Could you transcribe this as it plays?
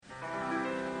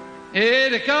Hey,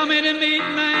 they call me the meat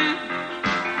man.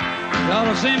 Y'all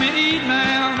to see me eat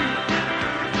now.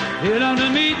 Hit on the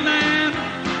meat man.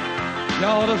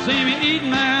 Y'all to see me eat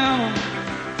now.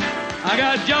 I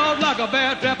got jaws like a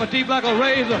bear trap, a teeth like a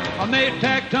razor. I made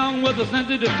tack tongue with a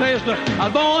sensitive taster. I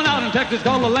was born out in Texas,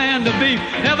 called the land of beef.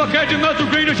 Never catch a muscle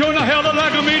greener, showing the hell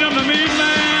like a meat. I'm the meat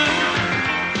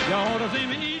man. Y'all to see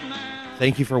me eat now.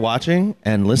 Thank you for watching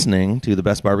and listening to the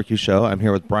Best Barbecue Show. I'm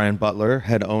here with Bryan Butler,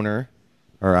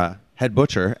 head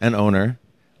butcher and owner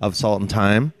of Salt and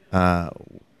Thyme.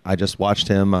 I just watched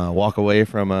him walk away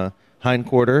from a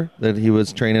hindquarter that he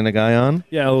was training a guy on.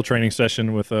 Yeah, a little training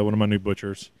session with one of my new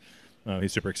butchers.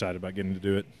 He's super excited about getting to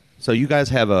do it. So you guys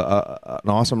have an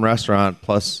awesome restaurant,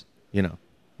 plus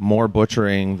more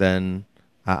butchering than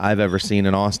I've ever seen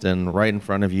in Austin. Right in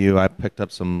front of you, I picked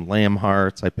up some lamb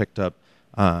hearts. I picked up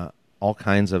all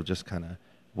kinds of just kind of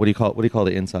what do you call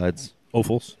the insides?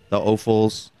 Offals. The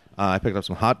offals. I picked up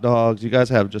some hot dogs. You guys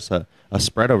have just a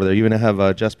spread over there. You even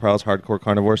have Jess Prowl's Hardcore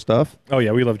Carnivore stuff. Oh,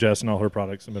 yeah, we love Jess and all her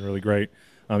products. Have been really great.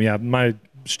 My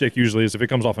shtick usually is if it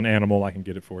comes off an animal, I can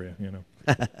get it for you,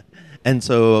 And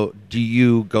so do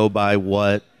you go by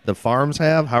what the farms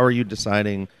have? How are you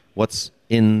deciding what's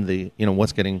in the,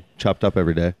 what's getting chopped up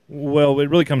every day? Well, it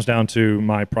really comes down to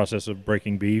my process of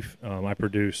breaking beef. I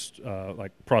produced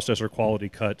like processor quality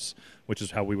cuts, which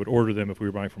is how we would order them if we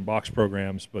were buying from box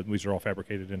programs, but these are all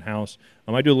fabricated in-house.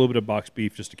 I do a little bit of boxed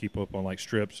beef just to keep up on like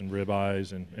strips and rib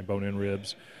eyes and bone-in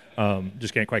ribs.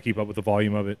 Just can't quite keep up with the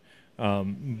volume of it.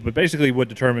 But basically what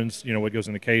determines, what goes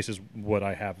in the case is what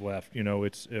I have left.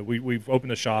 We've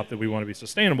opened a shop that we want to be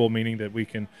sustainable, meaning that we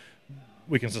can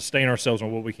sustain ourselves on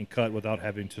what we can cut without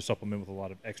having to supplement with a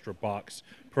lot of extra box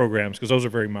programs, because those are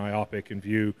very myopic in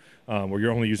view, where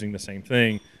you're only using the same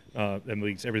thing. That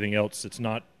means everything else that's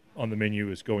not on the menu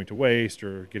is going to waste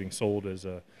or getting sold as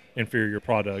a inferior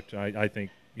product. I think,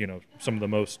 some of the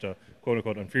most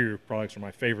quote-unquote inferior products are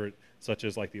my favorite, such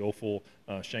as like the offal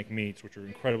shank meats, which are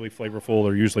incredibly flavorful.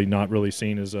 They're usually not really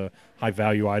seen as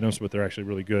high-value items, but they're actually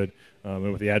really good.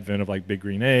 And with the advent of like big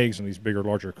green eggs and these bigger,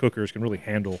 larger cookers can really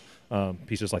handle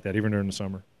pieces like that, even during the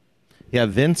summer. Yeah,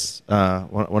 Vince,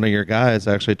 one of your guys,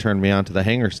 actually turned me on to the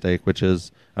hanger steak, which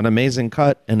is an amazing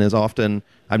cut and is often,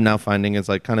 I'm now finding, it's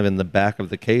like kind of in the back of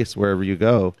the case wherever you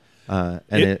go.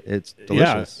 It's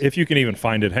delicious. Yeah, if you can even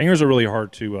find it. Hangers are really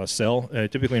hard to sell,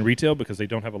 typically in retail, because they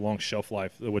don't have a long shelf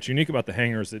life. What's unique about the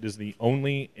hanger is it is the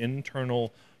only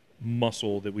internal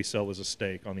muscle that we sell as a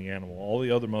steak on the animal. All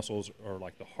the other muscles are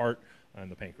like the heart and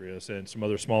the pancreas and some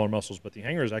other smaller muscles, but the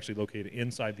hanger is actually located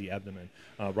inside the abdomen,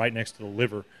 right next to the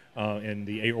liver, and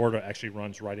the aorta actually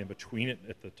runs right in between it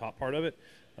at the top part of it.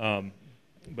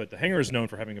 But the hanger is known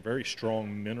for having a very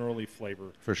strong minerally flavor.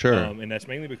 For sure. And that's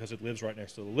mainly because it lives right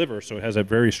next to the liver, so it has a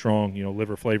very strong,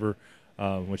 liver flavor,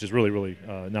 which is really, really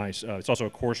nice. It's also a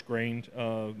coarse-grained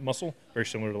muscle, very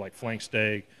similar to like flank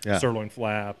steak, sirloin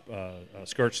flap,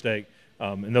 skirt steak,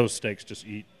 and those steaks just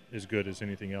eat as good as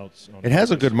anything else. It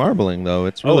has a good marbling, though.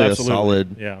 It's really a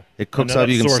solid. Yeah. It cooks up.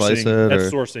 You can slice it.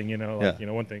 That's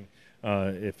sourcing. One thing.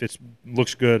 If it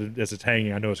looks good as it's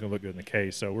hanging, I know it's going to look good in the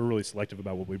case. So we're really selective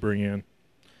about what we bring in.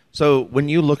 So when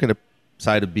you look at a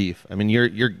side of beef, I mean,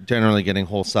 you're generally getting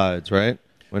whole sides, right?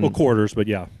 Quarters, but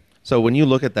yeah. So when you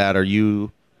look at that,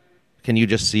 can you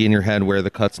just see in your head where the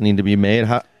cuts need to be made?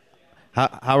 How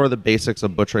are the basics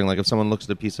of butchering? Like if someone looks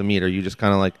at a piece of meat, are you just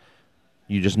kind of like,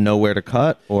 you just know where to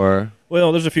cut, or?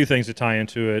 Well, there's a few things that tie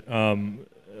into it.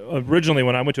 Originally,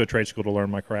 when I went to a trade school to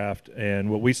learn my craft, and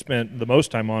what we spent the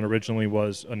most time on originally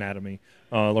was anatomy,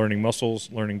 learning muscles,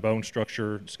 learning bone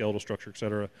structure, skeletal structure,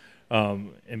 etc.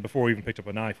 And before we even picked up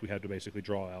a knife, we had to basically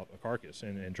draw out a carcass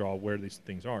and draw where these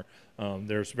things are.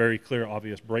 There's very clear,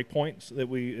 obvious break points that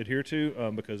we adhere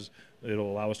to because it'll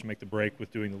allow us to make the break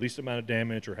with doing the least amount of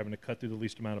damage or having to cut through the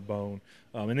least amount of bone.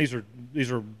 And these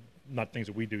are not things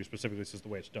that we do specifically. This is the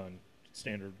way it's done,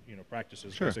 standard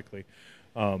practices, sure. Basically.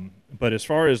 But as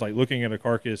far as like looking at a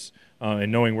carcass and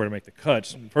knowing where to make the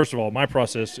cuts, first of all, my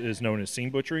process is known as seam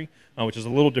butchery, which is a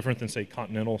little different than say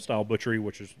continental style butchery,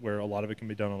 which is where a lot of it can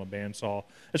be done on a bandsaw.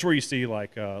 That's where you see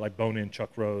like bone-in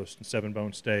chuck roast and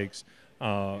 7-bone steaks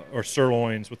or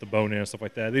sirloins with the bone in and stuff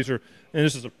like that.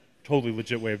 This is a totally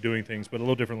legit way of doing things, but a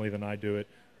little differently than I do it.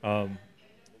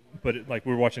 Like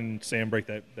we were watching Sam break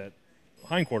that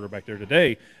hindquarter back there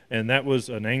today, and that was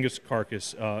an Angus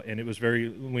carcass, and it was very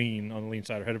lean on the lean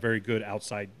side. It had a very good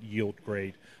outside yield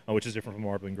grade, which is different from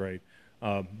marbling grade.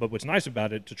 But what's nice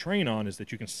about it to train on is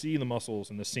that you can see the muscles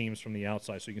and the seams from the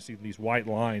outside. So you can see these white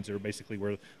lines that are basically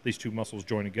where these two muscles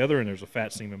join together, and there's a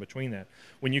fat seam in between that.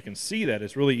 When you can see that,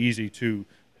 it's really easy to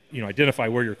identify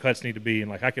where your cuts need to be. And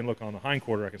like I can look on the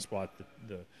hindquarter, I can spot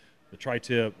the the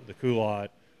tri-tip, the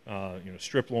culotte,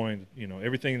 strip loin,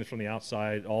 everything that's from the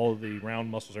outside, all of the round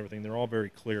muscles, everything, they're all very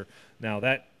clear. Now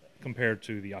that compared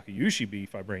to the Akiyushi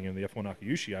beef I bring in, the F1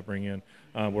 Akiyushi I bring in,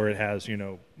 where it has,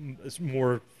 it's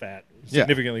more fat,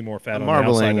 significantly more fat the on the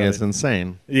outside. marbling is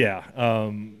insane.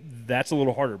 Yeah. That's a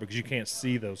little harder because you can't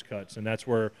see those cuts, and that's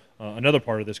where another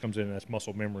part of this comes in, and that's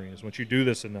muscle memory. Is once you do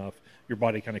this enough, your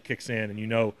body kind of kicks in,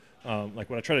 and like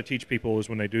what I try to teach people is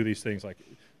when they do these things, like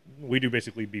we do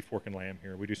basically beef, pork, and lamb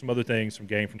here. We do some other things, some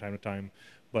game from time to time,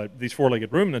 but these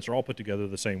four-legged ruminants are all put together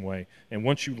the same way. And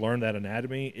once you learn that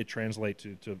anatomy, it translates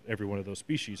to every one of those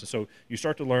species. And so you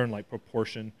start to learn like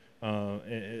proportion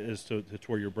as to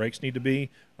where your breaks need to be,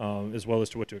 as well as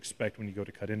to what to expect when you go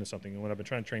to cut into something. And what I've been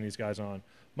trying to train these guys on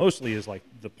mostly is like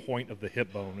the point of the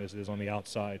hip bone as it is on the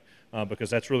outside, because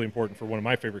that's really important for one of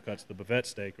my favorite cuts, the bavette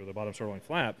steak or the bottom sirloin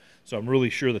flap. So I'm really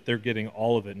sure that they're getting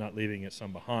all of it, not leaving it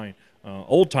some behind.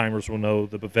 Old timers will know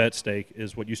the bavette steak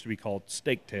is what used to be called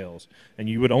steak tails, and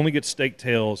you would only get steak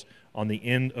tails on the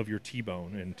end of your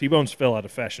T-bone, and T-bones fell out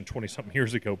of fashion 20-something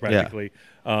years ago, practically.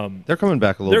 Yeah. They're coming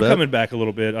back a little bit. They're coming back a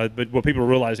little bit, but what people are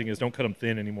realizing is don't cut them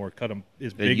thin anymore. Cut them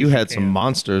as big as you had can. some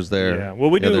monsters there. Yeah, well,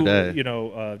 we the do. Other day.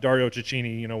 Dario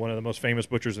Cecchini, one of the most famous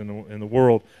butchers in the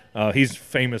world. He's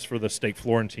famous for the steak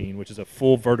Florentine, which is a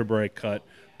full vertebrae cut,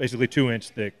 basically 2-inch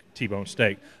thick T-bone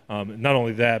steak. Not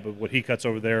only that, but what he cuts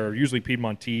over there are usually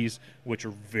Piedmontese, which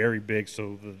are very big,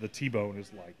 so the T-bone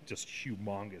is like just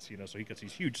humongous, so he cuts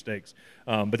these huge steaks.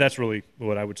 But that's really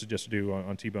what I would suggest to do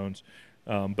on T-bones.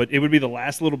 But it would be the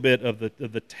last little bit of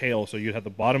the tail, so you'd have the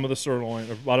bottom of the sirloin,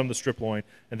 or bottom of the strip loin,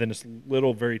 and then this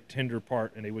little very tender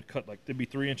part, and they would cut there'd be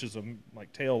 3 inches of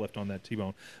like tail left on that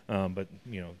T-bone. But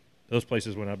those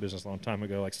places went out of business a long time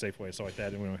ago, like Safeway and stuff like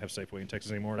that, and we don't have Safeway in Texas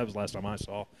anymore. That was the last time I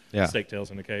saw steak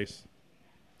tails in the case.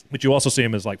 But you also see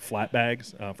them as like flat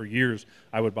bags. For years,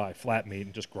 I would buy flat meat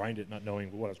and just grind it, not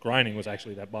knowing what I was grinding was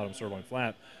actually that bottom sirloin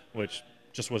flap, which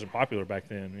just wasn't popular back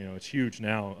then. It's huge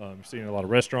now. You're seeing a lot of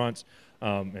restaurants,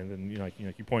 and then like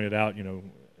you pointed out,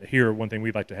 here one thing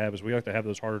we'd like to have is we like to have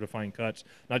those harder to find cuts,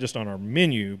 not just on our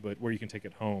menu, but where you can take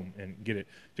it home and get it.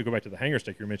 To go back to the hanger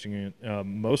steak you're mentioning,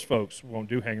 most folks won't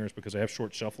do hangers because they have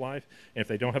short shelf life, and if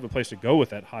they don't have a place to go with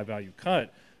that high value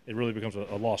cut, it really becomes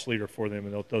a lost leader for them,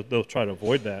 and they'll try to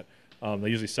avoid that. They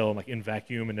usually sell them like in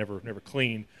vacuum and never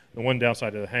clean. The one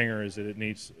downside of the hanger is that it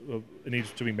needs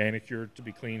to be manicured to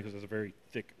be clean because there's a very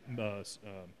thick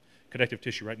connective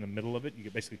tissue right in the middle of it. You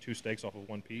get basically 2 steaks off of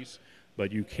one piece,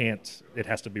 but you can't. It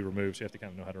has to be removed, so you have to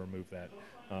kind of know how to remove that.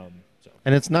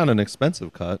 And it's not an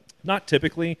expensive cut. Not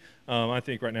typically. I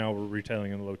think right now we're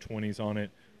retailing in the low 20s on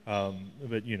it.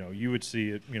 But you would see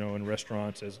it, in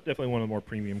restaurants as definitely one of the more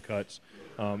premium cuts,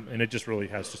 and it just really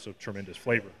has just a tremendous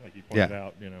flavor, like you pointed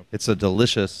out. It's a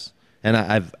delicious, and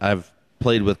I've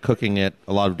played with cooking it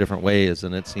a lot of different ways,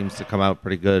 and it seems to come out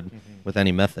pretty good with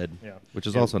any method, which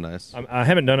is also nice. I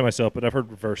haven't done it myself, but I've heard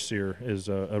reverse sear is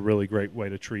a really great way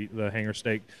to treat the hanger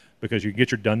steak because you can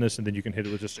get your doneness, and then you can hit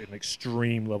it with just an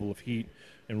extreme level of heat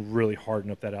and really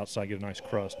harden up that outside, get a nice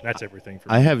crust. That's everything for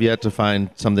me. I have yet to find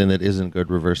something that isn't good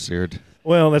reverse seared.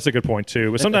 Well, that's a good point,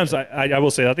 too. But sometimes, I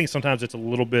will say, I think sometimes it's a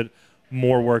little bit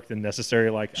more work than necessary.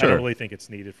 Like, sure. I don't really think it's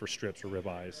needed for strips or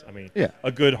ribeyes. I mean,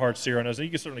 a good hard sear on those. You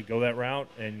can certainly go that route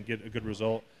and get a good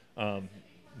result. But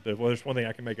there's one thing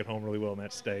I can make at home really well, and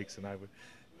that's steaks. And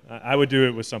I would do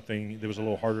it with something that was a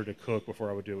little harder to cook before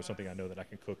I would do it with something I know that I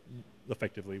can cook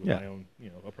effectively with my own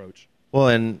approach. Well,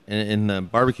 and in the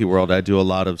barbecue world, I do a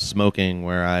lot of smoking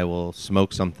where I will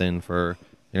smoke something for,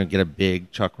 get a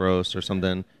big chuck roast or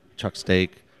something, chuck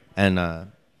steak, and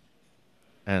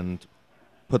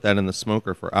put that in the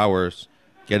smoker for hours,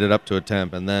 get it up to a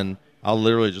temp, and then I'll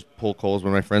literally just pull coals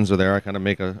when my friends are there. I kind of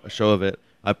make a show of it.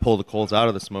 I pull the coals out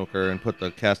of the smoker and put the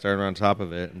cast iron on top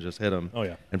of it and just hit them. Oh,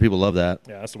 yeah. And people love that.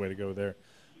 Yeah, that's the way to go there.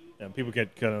 And people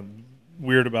get kind of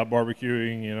weird about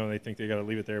barbecuing, they think they got to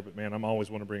leave it there, but man, I'm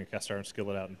always want to bring a cast iron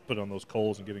skillet out and put it on those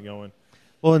coals and get it going.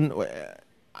 Well, and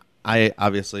I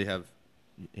obviously have,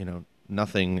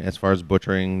 nothing as far as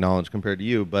butchering knowledge compared to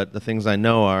you, but the things I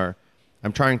know are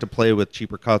I'm trying to play with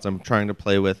cheaper cuts. I'm trying to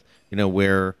play with,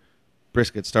 where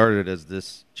brisket started as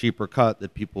this cheaper cut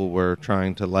that people were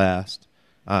trying to last.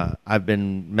 I've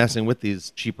been messing with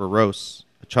these cheaper roasts.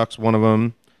 Chuck's one of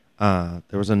them.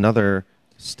 There was another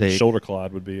steak. Shoulder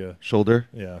clod would be a shoulder.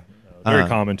 Yeah, very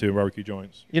common too in barbecue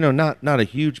joints. Not a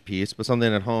huge piece, but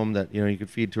something at home that you could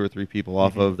feed 2 or 3 people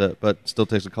off of that, but still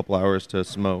takes a couple hours to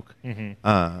smoke.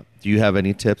 Do you have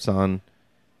any tips on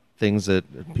things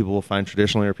that people will find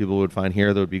traditionally or people would find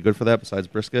here that would be good for that besides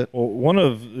brisket? Well, one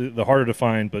of the harder to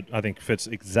find, but I think fits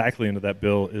exactly into that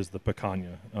bill, is the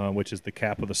picanha, which is the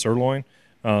cap of the sirloin.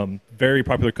 Very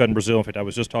popular cut in Brazil. In fact, I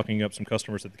was just talking up some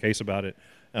customers at the case about it.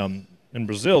 In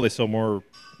Brazil, they sell more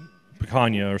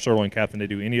picanha or sirloin calf than they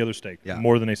do any other steak,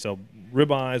 more than they sell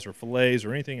ribeyes or fillets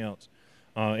or anything else.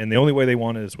 And the only way they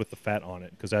want it is with the fat on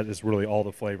it, because that is really all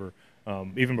the flavor.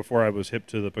 Even before I was hip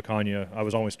to the picanha, I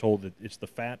was always told that it's the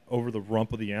fat over the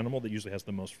rump of the animal that usually has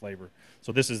the most flavor.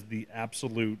 So this is the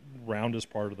absolute roundest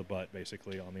part of the butt,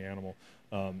 basically, on the animal.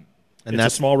 And it's a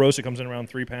small roast. It comes in around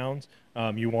 3 pounds.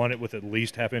 You want it with at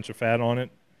least half inch of fat on it,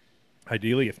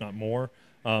 ideally, if not more.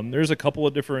 There's a couple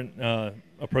of different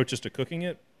approaches to cooking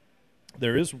it.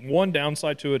 There is one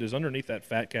downside to it is underneath that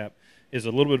fat cap is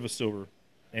a little bit of a silver,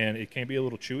 and it can be a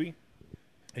little chewy.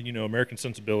 And, American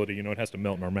sensibility, it has to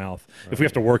melt in our mouth. Right. If we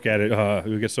have to work at it,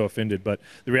 we get so offended. But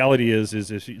the reality is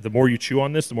the more you chew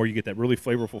on this, the more you get that really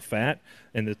flavorful fat,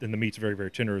 and the meat's very, very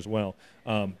tender as well.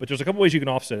 But there's a couple ways you can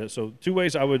offset it. So 2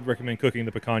 ways I would recommend cooking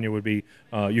the picanha would be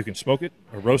you can smoke it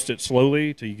or roast it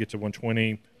slowly till you get to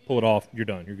 120, pull it off, you're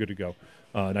done. You're good to go.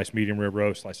 Nice medium rib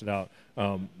roast, slice it out.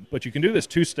 But you can do this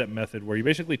 2-step method where you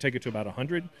basically take it to about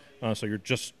 100, so you're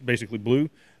just basically blue,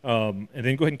 and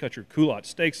then go ahead and cut your culotte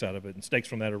steaks out of it, and steaks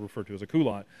from that are referred to as a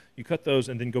culotte. You cut those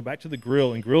and then go back to the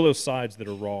grill and grill those sides that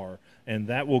are raw, and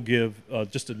that will give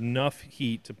just enough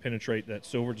heat to penetrate that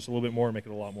silver just a little bit more and make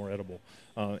it a lot more edible.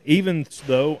 Even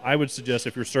though I would suggest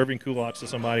if you're serving culottes to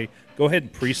somebody, go ahead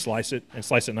and pre-slice it and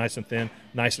slice it nice and thin,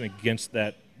 nice and against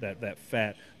that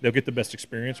fat. They'll get the best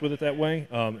experience with it that way.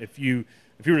 If you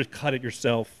were to cut it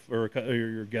yourself or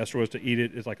your guest was to eat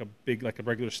it as like a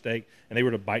regular steak, and they were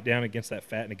to bite down against that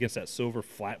fat and against that silver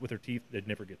flat with their teeth, they'd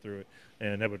never get through it,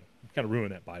 and that would kind of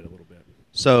ruin that bite a little bit.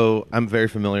 So I'm very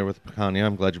familiar with picanha.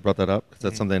 I'm glad you brought that up, because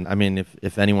that's something. I mean,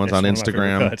 if anyone's on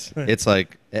Instagram, it's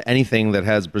like anything that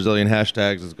has Brazilian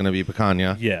hashtags is going to be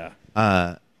picanha. Yeah.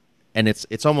 And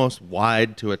it's almost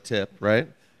wide to a tip, right?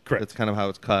 Correct. That's kind of how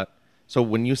it's cut. So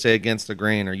when you say against the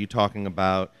grain, are you talking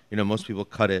about, most people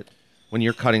cut it, when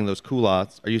you're cutting those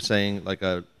culottes, are you saying like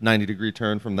a 90-degree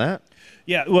turn from that?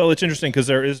 Yeah, well, it's interesting because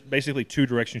there is basically 2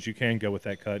 directions you can go with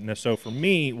that cut. And so for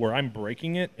me, where I'm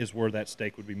breaking it is where that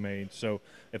steak would be made. So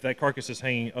if that carcass is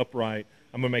hanging upright,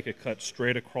 I'm going to make a cut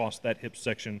straight across that hip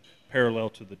section parallel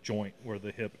to the joint where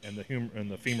the hip and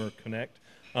the femur connect.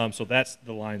 So that's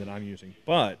the line that I'm using.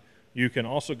 But you can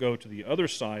also go to the other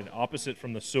side, opposite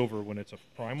from the silver when it's a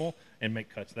primal, and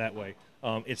make cuts that way.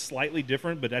 It's slightly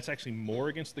different, but that's actually more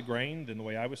against the grain than the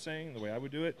way I was saying, the way I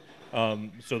would do it.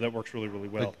 So that works really, really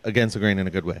well. Against the grain in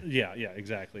a good way. Yeah,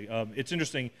 exactly. It's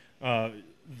interesting.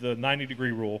 The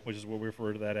 90-degree rule, which is what we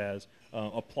refer to that as,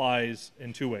 applies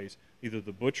in 2 ways. Either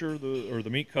the butcher or the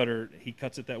meat cutter, he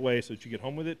cuts it that way so that you get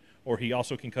home with it, or he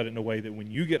also can cut it in a way that when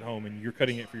you get home and you're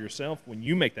cutting it for yourself, when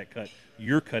you make that cut,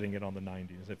 you're cutting it on the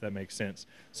 90s, if that makes sense.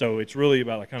 So it's really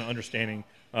about kind of understanding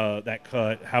that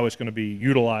cut, how it's going to be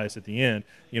utilized at the end.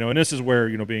 And this is where,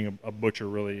 being a butcher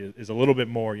really is a little bit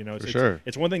more,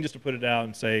 it's one thing just to put it out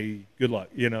and say, good luck.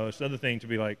 It's another thing to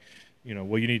be like,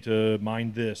 well, you need to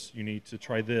mind this, you need to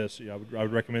try this. I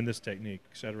would recommend this technique,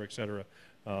 et cetera, et cetera.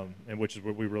 And which is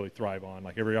what we really thrive on.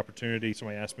 Like every opportunity,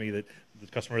 somebody asked me that the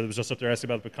customer that was just up there asking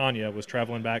about the picanha was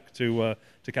traveling back to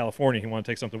California. He wanted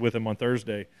to take something with him on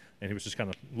Thursday, and he was just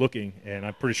kind of looking. And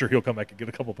I'm pretty sure he'll come back and get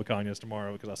a couple picanhas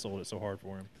tomorrow because I sold it so hard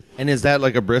for him. And is that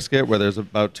like a brisket where there's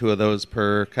about 2 of those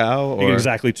per cow? Or?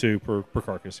 Exactly 2 per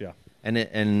carcass, yeah.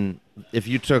 And if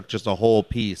you took just a whole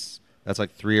piece, that's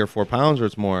like 3 or 4 pounds, or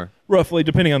it's more? Roughly,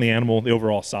 depending on the animal, the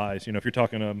overall size. If you're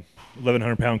talking a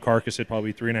 1,100-pound carcass, it'd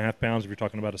probably be 3.5 pounds. If you're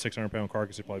talking about a 600-pound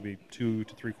carcass, it'd probably be 2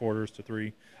 to 3/4 to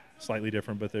 3. Slightly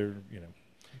different, but they're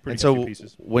pretty hefty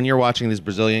pieces. When you're watching these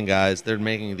Brazilian guys, they're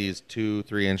making these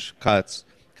 2-3 inch cuts,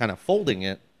 kind of folding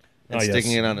it and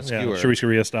sticking it on a skewer.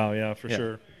 Churrascaria style, for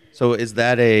sure. So is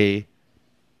that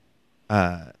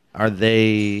are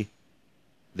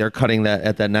they're cutting that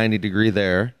at that 90-degree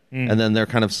there, and then they're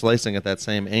kind of slicing at that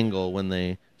same angle when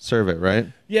they serve it, right?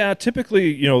 Yeah,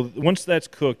 typically, once that's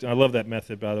cooked, and I love that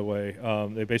method, by the way,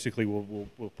 they basically will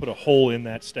put a hole in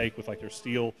that steak with like their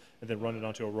steel and then run it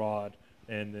onto a rod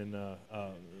and then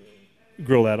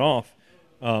grill that off.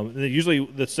 Usually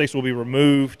the steaks will be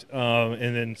removed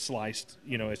and then sliced.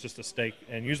 It's just a steak,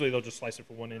 and usually they'll just slice it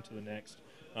from one end to the next.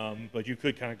 But you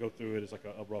could kind of go through it as like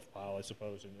a rough pile, I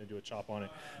suppose, and do a chop on it.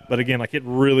 But again, like it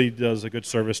really does a good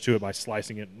service to it by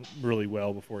slicing it really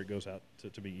well before it goes out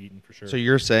to be eaten, for sure. So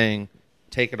you're saying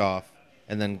take it off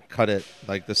and then cut it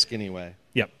like the skinny way?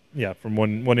 Yep. Yeah, from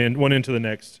one end to the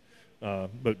next,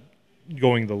 but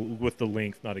going with the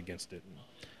length, not against it.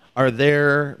 Are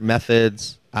there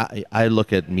methods? I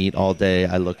look at meat all day.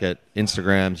 I look at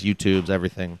Instagrams, YouTubes,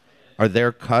 everything. Are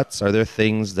there cuts? Are there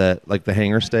things that, like the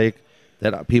hanger steak,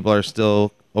 that people are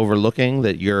still overlooking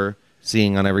that you're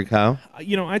seeing on every cow?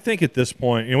 I think at this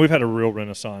point, we've had a real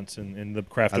renaissance in the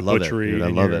craft of butchery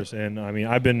in years. And I mean,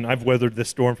 I've weathered this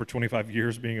storm for 25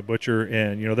 years being a butcher,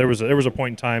 and there was a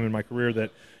point in time in my career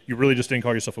that you really just didn't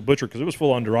call yourself a butcher because it was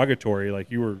full on derogatory.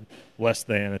 Like, you were less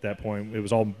than at that point. It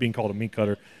was all being called a meat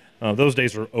cutter. Those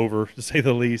days are over, to say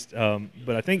the least.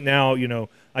 But I think now,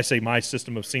 I say my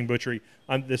system of scene butchery,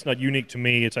 it's not unique to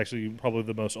me. It's actually probably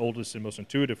the most oldest and most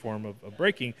intuitive form of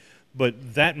breaking.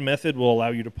 But that method will allow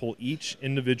you to pull each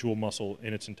individual muscle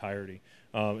in its entirety.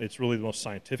 It's really the most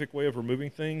scientific way of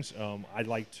removing things. I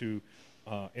like to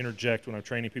interject when I'm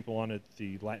training people on it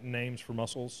the Latin names for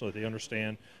muscles so that they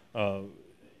understand.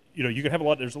 You can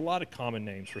have there's a lot of common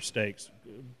names for steaks,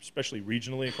 especially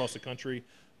regionally across the country.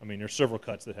 I mean, there's several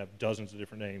cuts that have dozens of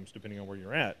different names depending on where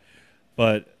you're at.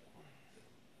 But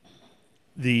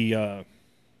the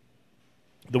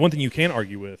one thing you can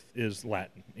argue with is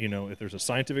Latin. If there's a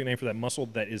scientific name for that muscle,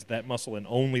 that is that muscle and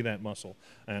only that muscle.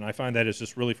 And I find that is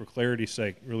just really, for clarity's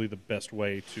sake, really the best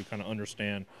way to kind of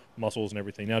understand muscles and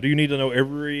everything. Now, do you need to know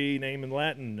every name in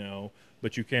Latin? No.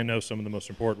 But you can know some of the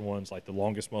most important ones, like the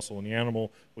longest muscle in the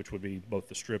animal, which would be both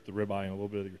the strip, the ribeye, and a little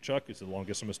bit of your chuck, is the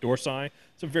longissimus dorsi.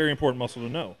 It's a very important muscle to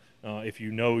know. If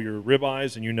you know your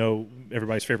ribeyes and you know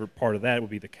everybody's favorite part of that would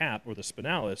be the cap or the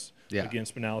spinalis. Yeah. Again,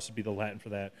 spinalis would be the Latin for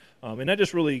that. And that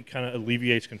just really kind of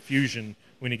alleviates confusion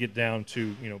when you get down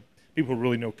to, people who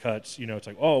really know cuts. It's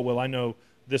like, oh, well, I know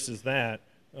this is that.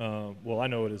 Well, I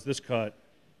know it is this cut.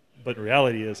 But the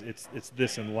reality is it's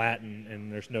this in Latin,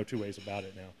 and there's no two ways about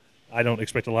it now. I don't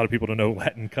expect a lot of people to know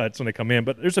Latin cuts when they come in,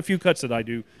 but there's a few cuts that I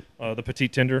do. The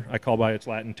petite tender, I call by its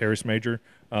Latin teres major.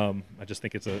 I just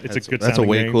think it's a good. That's a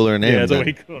way cooler name. Yeah, it's a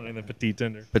way cooler name than petite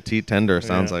tender. Petite tender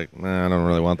sounds like I don't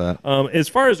really want that. As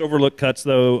far as overlooked cuts,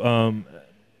 though,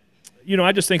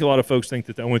 I just think a lot of folks think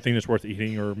that the only thing that's worth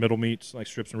eating are middle meats like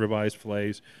strips and ribeyes,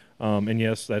 fillets. And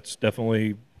yes, that's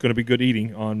definitely going to be good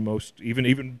eating on most,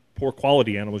 even poor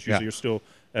quality animals. Usually, are still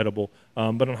edible.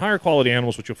 But on higher quality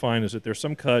animals, what you'll find is that there's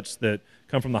some cuts that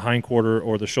come from the hindquarter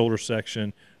or the shoulder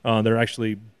section that are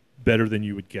actually better than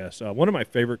you would guess. One of my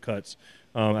favorite cuts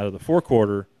out of the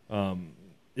forequarter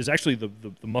is actually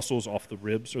the muscles off the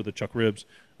ribs or the chuck ribs.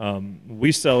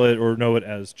 We sell it or know it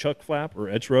as chuck flap or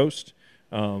edge roast.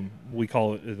 We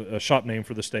call it, a shop name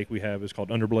for the steak we have is called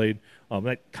underblade.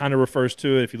 That kind of refers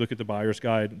to it. If you look at the buyer's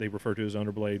guide, they refer to it as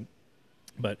underblade.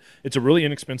 But it's a really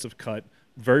inexpensive cut,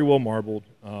 very well marbled,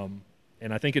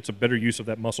 and I think it's a better use of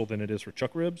that muscle than it is for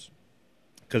chuck ribs.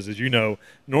 Because as you know,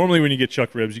 normally when you get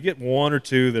chuck ribs, you get one or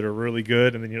two that are really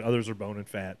good, and then others are bone and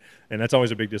fat, and that's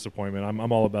always a big disappointment.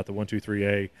 I'm all about the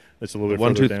 1-2-3A. That's a little bit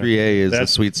further down. 1-2-3A is the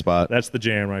sweet spot. That's the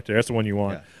jam right there. That's the one you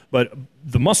want. Yeah. But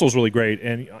the muscle's really great,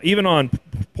 and even on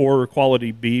poor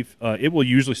quality beef, it will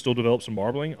usually still develop some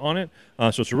marbling on it.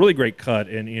 So it's a really great cut,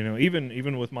 and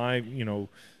even with my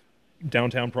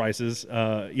downtown prices,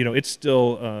 it's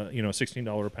still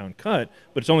 $16 a pound cut,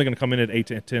 but it's only going to come in at 8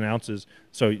 to 10 ounces,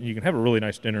 so you can have a really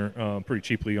nice dinner pretty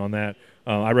cheaply on that.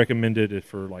 I recommend it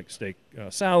for like steak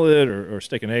salad or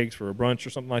steak and eggs for a brunch or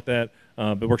something like that.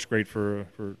 But it works great for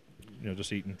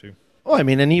just eating too. Oh, I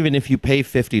mean, and even if you pay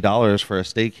 $50 for a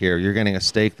steak here, you're getting a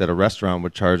steak that a restaurant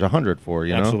would charge $100 for.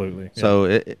 Absolutely. Yeah.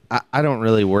 So I don't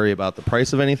really worry about the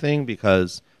price of anything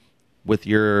because with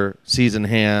your seasoned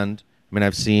hand. I mean,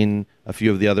 I've seen a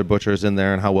few of the other butchers in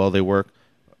there and how well they work.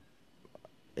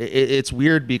 It's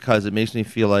weird because it makes me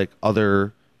feel like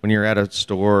when you're at a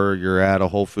store, you're at a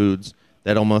Whole Foods,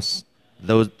 that almost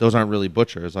those aren't really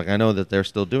butchers. Like, I know that they're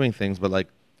still doing things, but like,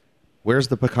 where's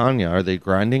the picanha? Are they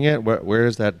grinding it? Where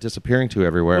is that disappearing to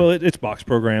everywhere? Well, it's box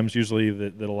programs usually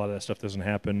that a lot of that stuff doesn't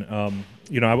happen.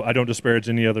 I don't disparage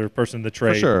any other person in the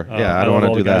trade. For sure. Yeah, I don't want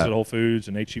to do that. All the guys at Whole Foods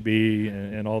and H-E-B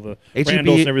and all the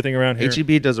Randalls and everything around here.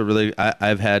 H-E-B does a really.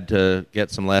 I've had to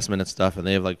get some last minute stuff, and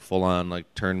they have like full on like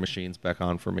turn machines back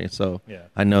on for me. So yeah.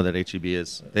 I know that H-E-B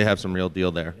they have some real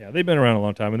deal there. Yeah, they've been around a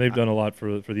long time, and they've done a lot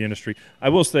for the industry. I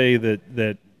will say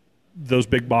that those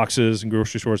big boxes and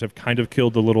grocery stores have kind of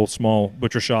killed the little small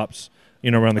butcher shops,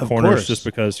 around the corners, just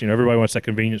because everybody wants that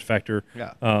convenience factor.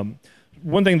 Yeah.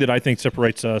 One thing that I think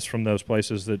separates us from those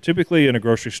places that typically in a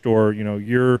grocery store,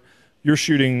 you're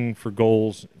shooting for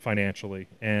goals financially,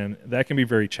 and that can be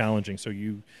very challenging. So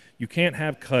you can't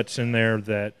have cuts in there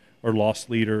that are lost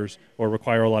leaders or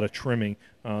require a lot of trimming.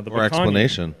 Or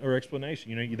explanation.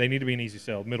 They need to be an easy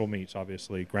sell. Middle meats,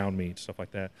 obviously, ground meats, stuff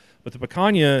like that. But the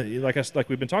picanha, like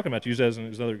we've been talking about, to use as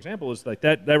another example, is like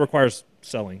that requires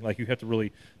selling. Like, you have to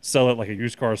really sell it like a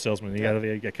used car salesman. You got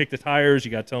to kick the tires.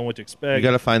 You got to tell them what to expect. You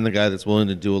got to find the guy that's willing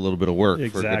to do a little bit of work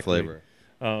for good flavor.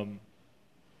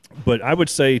 But I would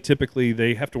say typically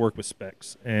they have to work with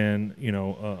specs, and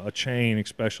a chain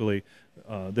especially.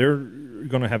 They're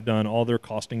going to have done all their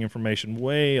costing information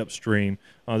way upstream.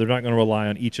 They're not going to rely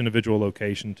on each individual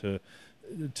location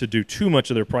to do too much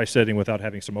of their price setting without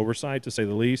having some oversight, to say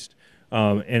the least.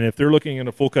 And if they're looking at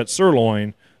a full cut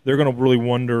sirloin, they're going to really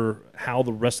wonder how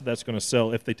the rest of that's going to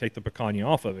sell if they take the picanha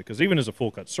off of it. Because even as a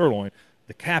full cut sirloin,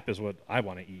 the cap is what I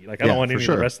want to eat. Like I don't want any of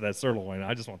the rest of that sirloin.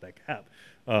 I just want that cap.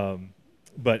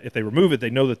 But if they remove it, they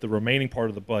know that the remaining part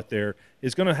of the butt there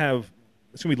is going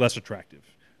to be less attractive.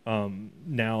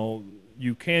 Now,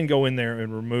 you can go in there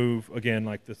and remove, again,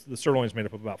 like the sirloin is made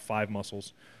up of about 5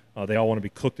 muscles. They all want to be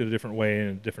cooked in a different way and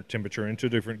a different temperature and to a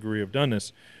different degree of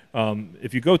doneness.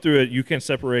 If you go through it, you can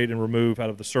separate and remove out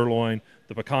of the sirloin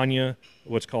the picanha,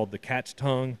 what's called the cat's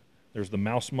tongue. There's the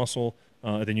mouse muscle.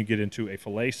 And then you get into a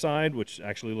fillet side, which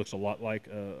actually looks a lot like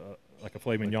a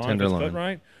filet mignon, if it's cut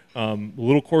right. A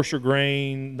little coarser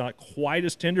grain, not quite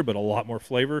as tender, but a lot more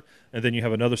flavor. And then you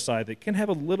have another side that can have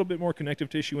a little bit more connective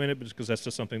tissue in it, because that's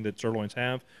just something that sirloins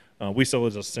have. We sell it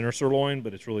as a center sirloin,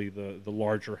 but it's really the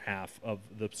larger half of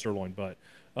the sirloin butt.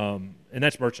 And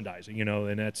that's merchandising,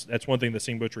 and that's one thing that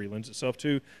Sing Butchery lends itself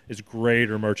to, is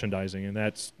greater merchandising. And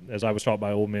that's, as I was taught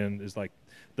by old men, is like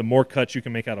the more cuts you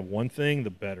can make out of one thing, the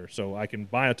better. So I can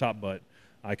buy a top butt,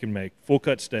 I can make full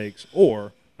cut steaks,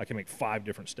 or I can make 5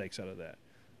 different steaks out of that.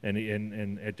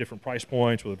 And at different price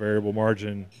points with a variable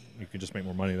margin, you can just make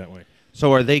more money that way.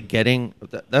 So are they getting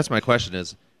 – that's my question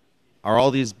is, are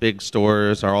all these big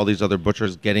stores, are all these other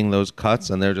butchers getting those cuts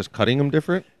and they're just cutting them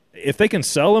different? If they can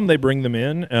sell them, they bring them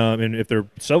in. And if they're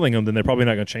selling them, then they're probably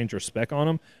not going to change their spec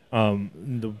on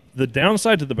them. The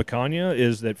downside to the picanha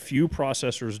is that few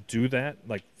processors do that,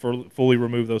 like fully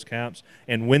remove those caps.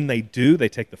 And when they do, they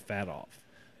take the fat off.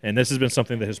 And this has been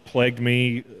something that has plagued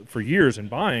me for years in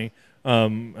buying. I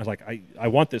was like, I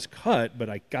want this cut, but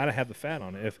I got to have the fat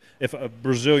on it. If a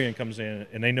Brazilian comes in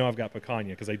and they know I've got picanha,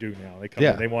 because they do now, they come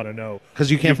in, they want to know.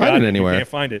 Because you can't find it anywhere. You can't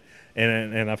find it.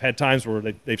 And I've had times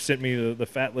where they've sent me the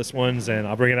fatless ones, and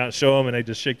I'll bring it out and show them, and they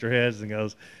just shake their heads and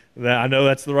goes, I know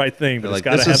that's the right thing, but they're it's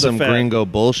got to have the fat. This is some gringo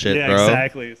bullshit, yeah, bro. Yeah,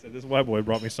 exactly. So this white boy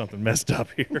brought me something messed up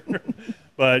here.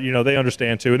 But, they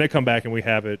understand, too, and they come back and we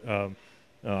have it.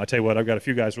 I tell you what, I've got a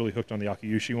few guys really hooked on the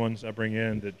Akiyushi ones I bring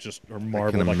in that just are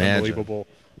marbled, like unbelievable.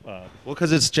 Well,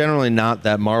 because it's generally not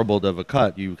that marbled of a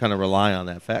cut. You kind of rely on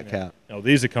that fat cap. No,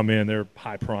 these that come in, they're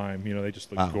high prime. They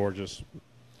just look gorgeous.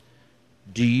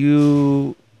 Do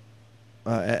you,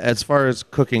 as far as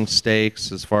cooking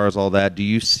steaks, as far as all that, do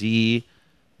you see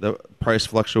the price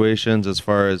fluctuations as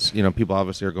far as, people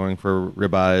obviously are going for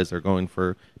ribeyes, they're going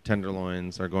for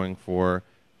tenderloins, they're going for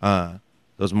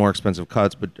those more expensive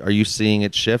cuts, but are you seeing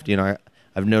it shift?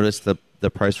 I've noticed the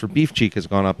price for beef cheek has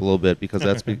gone up a little bit, because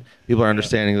that's people are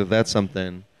understanding that that's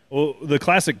something. Well, the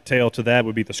classic tale to that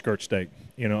would be the skirt steak.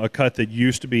 A cut that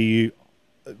used to be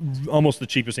almost the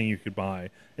cheapest thing you could buy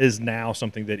is now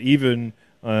something that even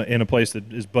in a place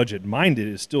that is budget minded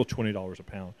is still $20 a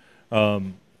pound,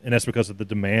 and that's because of the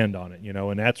demand on it.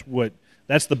 And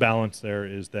that's the balance there,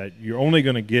 is that you're only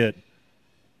going to get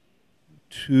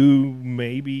 2,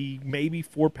 maybe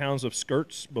 4 pounds of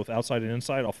skirts, both outside and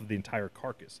inside, off of the entire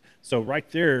carcass. So right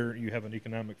there, you have an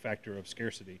economic factor of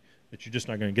scarcity that you're just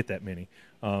not going to get that many.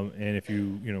 And if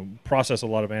you process a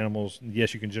lot of animals,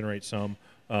 yes, you can generate some,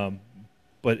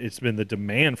 but it's been the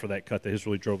demand for that cut that has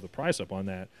really drove the price up on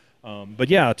that. But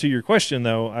yeah, to your question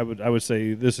though, I would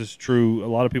say this is true. A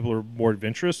lot of people are more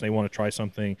adventurous. They want to try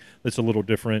something that's a little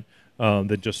different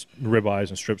than just ribeyes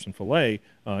and strips and fillet.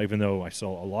 Even though I sell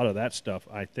a lot of that stuff,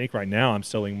 I think right now I'm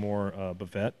selling more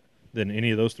bavette than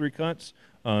any of those 3 cuts.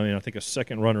 And I think a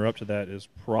second runner-up to that is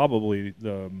probably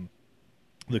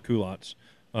the culottes,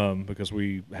 because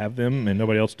we have them and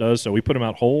nobody else does. So we put them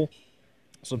out whole.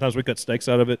 Sometimes we cut steaks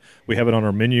out of it. We have it on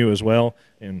our menu as well,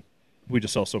 and we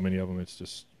just sell so many of them. It's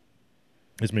just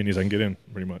as many as I can get in,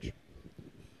 pretty much.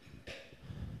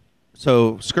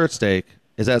 So skirt steak,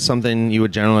 is that something you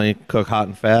would generally cook hot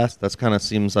and fast? That's kind of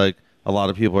seems like a lot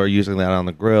of people are using that on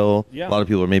the grill. Yeah. A lot of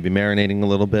people are maybe marinating a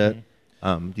little bit.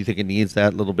 Do you think it needs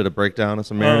that little bit of breakdown of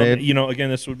some marinade?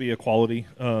 Again, this would be a quality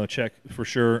check for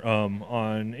sure.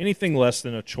 On anything less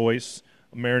than a choice,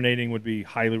 marinating would be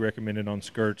highly recommended on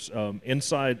skirts.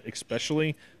 Inside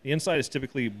especially, the inside is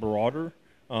typically broader.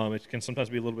 It can sometimes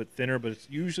be a little bit thinner, but it's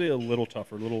usually a little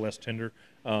tougher, a little less tender.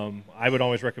 I would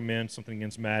always recommend something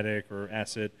against Matic or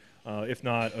Acid, if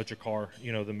not a Jacquard,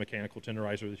 the mechanical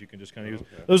tenderizer that you can just kind of use.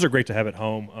 Okay. Those are great to have at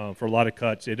home for a lot of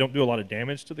cuts. They don't do a lot of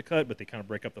damage to the cut, but they kind of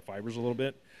break up the fibers a little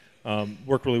bit.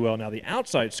 Work really well. Now, the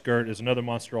outside skirt is another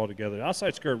monster altogether. The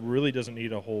outside skirt really doesn't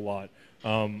need a whole lot.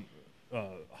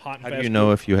 hot and How fast. do you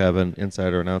know if you have an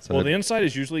inside or an outside? Well, the outside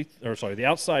is usually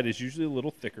a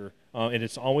little thicker, and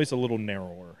it's always a little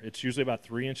narrower. It's usually about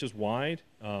 3 inches wide.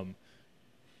 So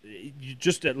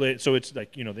it's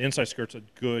like, the inside skirt's a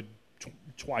good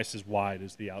twice as wide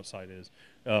as the outside is.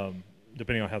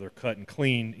 Depending on how they're cut and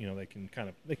cleaned, they can kind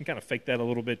of fake that a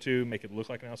little bit too, make it look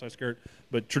like an outside skirt.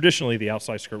 But traditionally, the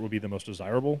outside skirt would be the most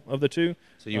desirable of the two.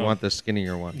 So you want the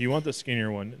skinnier one. You want the skinnier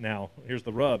one. Now, here's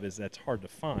the rub: is that's hard to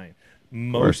find.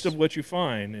 Most of what you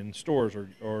find in stores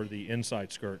are the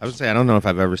inside skirts. I would say I don't know if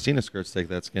I've ever seen a skirt steak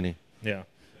that skinny. Yeah.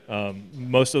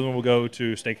 Most of them will go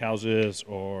to steakhouses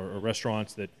or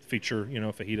restaurants that feature,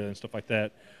 fajita and stuff like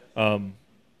that.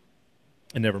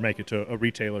 And never make it to a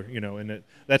retailer, and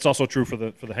that's also true for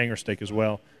the hanger steak as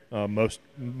well.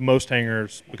 Most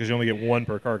hangers, because you only get one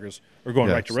per carcass, are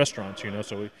going right to restaurants,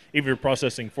 So if you're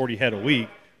processing 40 head a week,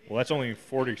 well, that's only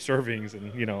 40 servings,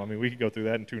 and we could go through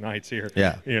that in 2 nights here.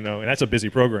 Yeah. And that's a busy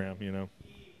program,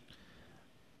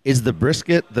 Is the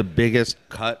brisket the biggest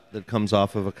cut that comes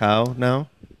off of a cow now?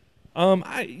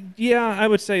 I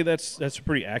would say that's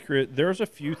pretty accurate. There's a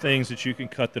few things that you can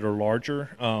cut that are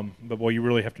larger, but boy, you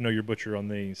really have to know your butcher on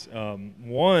these.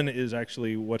 One is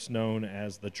actually what's known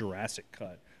as the Jurassic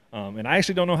cut, and I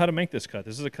actually don't know how to make this cut.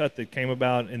 This is a cut that came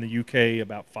about in the UK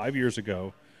about 5 years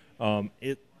ago.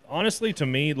 It honestly, to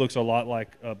me, looks a lot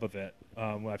like a bavette.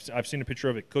 I've seen a picture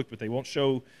of it cooked, but they won't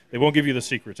give you the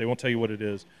secrets. They won't tell you what it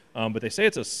is. But they say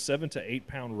it's a 7 to 8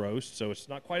 pound roast, so it's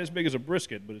not quite as big as a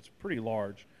brisket, but it's pretty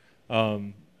large.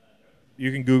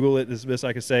 You can Google it, this is the best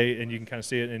I can say, and you can kind of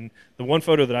see it. And the one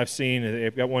photo that I've seen,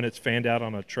 they've got one that's fanned out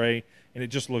on a tray, and it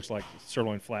just looks like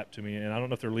sirloin flap to me. And I don't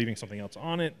know if they're leaving something else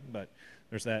on it, but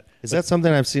there's that. Is that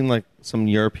something I've seen, like some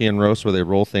European roasts where they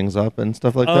roll things up and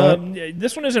stuff like that?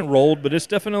 This one isn't rolled, but it's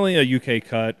definitely a UK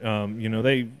cut.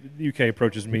 The UK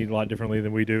approaches meat a lot differently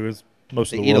than we do, as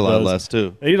most of the world does. They eat a lot less,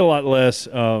 too. They eat a lot less,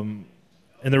 and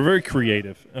they're very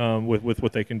creative with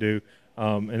what they can do.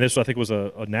 And this, I think, was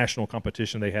a national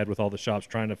competition they had with all the shops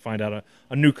trying to find out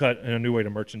a new cut and a new way to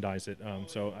merchandise it.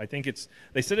 So I think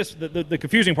they said it's the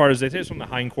confusing part is they say it's from the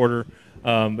hindquarter,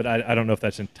 but I don't know if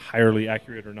that's entirely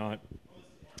accurate or not.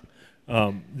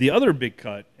 The other big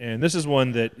cut, and this is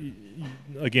one that,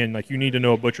 again, like you need to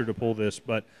know a butcher to pull this,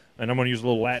 and I'm going to use a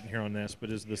little Latin here on this,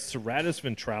 but is the serratus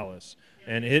ventralis.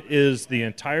 And it is the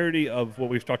entirety of what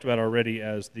we've talked about already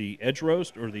as the edge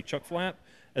roast or the chuck flap,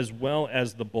 as well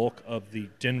as the bulk of the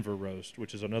Denver roast,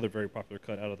 which is another very popular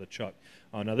cut out of the chuck.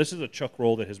 Now, this is a chuck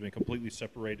roll that has been completely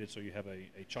separated, so you have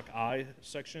a chuck eye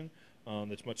section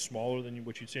that's much smaller than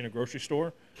what you'd see in a grocery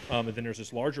store, and then there's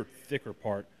this larger, thicker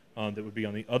part that would be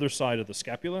on the other side of the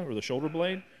scapula or the shoulder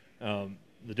blade.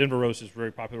 The Denver roast is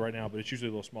very popular right now, but it's usually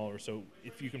a little smaller. So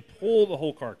if you can pull the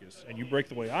whole carcass and you break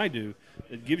the way I do,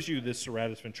 it gives you this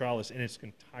serratus ventralis in its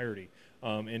entirety,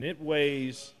 and it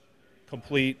weighs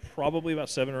complete probably about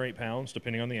 7 or 8 pounds,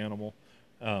 depending on the animal.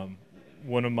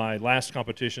 One of my last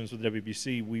competitions with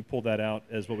WBC, we pulled that out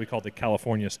as what we called the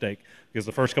California steak, because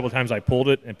the first couple of times I pulled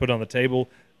it and put it on the table,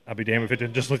 I'd be damned if it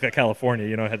didn't just look like California.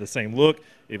 It had the same look.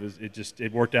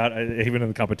 It worked out. Even in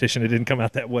the competition, it didn't come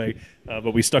out that way,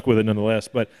 but we stuck with it nonetheless.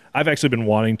 But I've actually been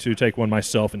wanting to take one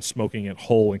myself and smoking it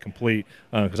whole and complete,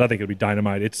 because I think it'd be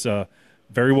dynamite. It's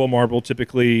very well marbled.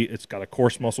 Typically, it's got a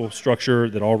coarse muscle structure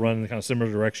that all run in kind of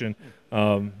similar direction.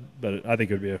 But I think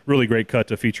it would be a really great cut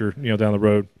to feature, down the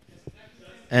road.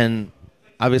 And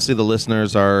obviously, the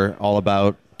listeners are all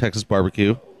about Texas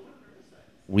barbecue.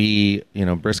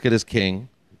 Brisket is king.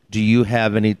 Do you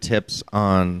have any tips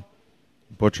on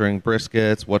butchering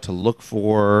briskets? What to look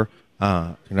for?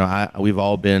 We've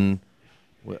all been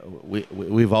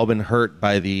hurt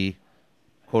by the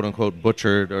quote unquote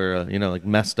butchered or like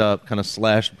messed up kind of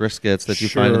slashed briskets that you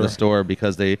find in the store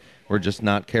because they were just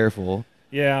not careful.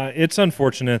 Yeah, it's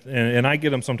unfortunate, and I get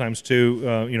them sometimes too.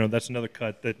 That's another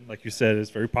cut that, like you said, is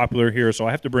very popular here, so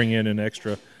I have to bring in an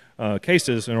extra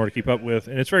cases in order to keep up with,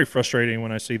 and it's very frustrating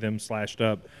when I see them slashed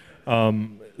up.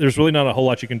 There's really not a whole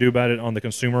lot you can do about it on the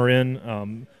consumer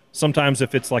end. Sometimes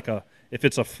if it's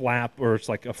a flap or it's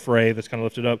like a fray that's kind of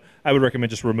lifted up, I would recommend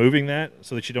just removing that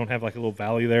so that you don't have like a little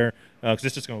valley there, because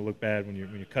it's just going to look bad when you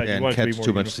cut. Yeah, you want and it to be catch more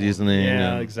too much uniform. seasoning.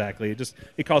 Yeah, exactly.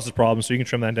 It causes problems, so you can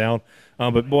trim that down.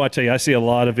 But boy, I tell you, I see a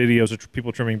lot of videos of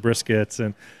people trimming briskets,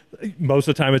 and most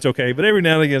of the time it's okay, but every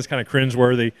now and again it's kind of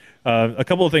cringeworthy. A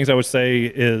couple of things I would say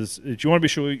is that you want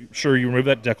to be sure you remove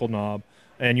that decal knob.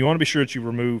 And you want to be sure that you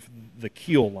remove the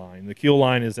keel line. The keel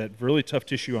line is that really tough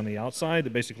tissue on the outside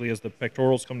that basically, as the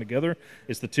pectorals come together,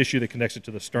 it's the tissue that connects it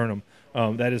to the sternum.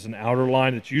 That is an outer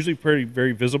line that's usually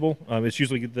very visible. It's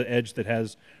usually the edge that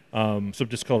has some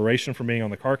discoloration from being on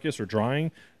the carcass or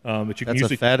drying. But you can That's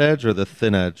usually a fat edge or the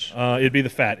thin edge? it'd be the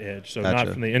fat edge, so Gotcha.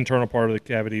 not from the internal part of the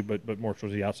cavity, but more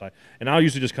towards the outside. And I'll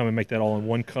usually just come and make that all in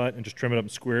one cut and just trim it up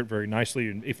and square it very nicely,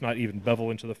 and if not even bevel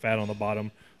into the fat on the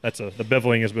bottom. The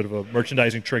beveling is a bit of a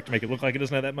merchandising trick to make it look like it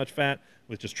doesn't have that much fat,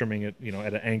 with just trimming it,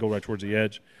 at an angle right towards the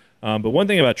edge. But one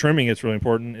thing about trimming that's really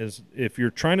important is if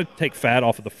you're trying to take fat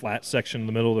off of the flat section,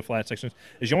 the middle of the flat section,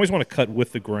 is you always want to cut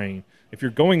with the grain. If you're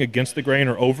going against the grain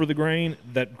or over the grain,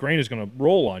 that grain is going to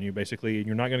roll on you basically, and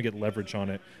you're not going to get leverage on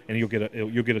it, and you'll get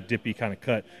a dippy kind of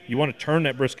cut. You want to turn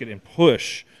that brisket and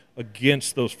push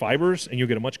against those fibers, and you'll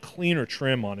get a much cleaner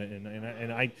trim on it.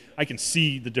 And I can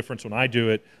see the difference when I do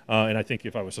it. And I think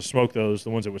if I was to smoke those, the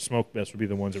ones that would smoke best would be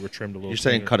the ones that were trimmed a little. You're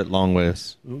saying cleaner. cut it long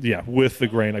ways. Yeah, with the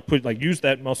grain. Use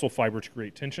that muscle fiber to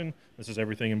create tension. This is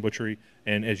everything in butchery.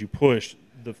 And as you push,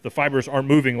 the fibers aren't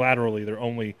moving laterally.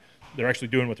 They're actually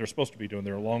doing what they're supposed to be doing.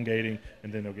 They're elongating,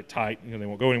 and then they'll get tight. They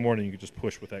won't go anymore, and you can just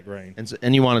push with that grain.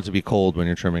 And you want it to be cold when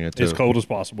you're trimming it, too. As cold as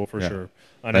possible, for sure. And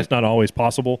But- that's not always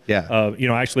possible. Yeah.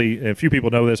 Actually, a few people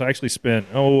know this. I actually spent,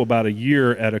 about a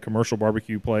year at a commercial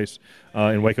barbecue place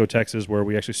in Waco, Texas, where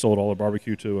we actually sold all our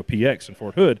barbecue to a PX in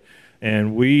Fort Hood.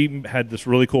 And we had this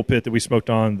really cool pit that we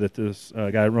smoked on that this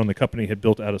guy who ran the company had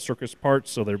built out of circus parts.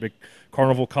 So they're big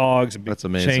carnival cogs and big That's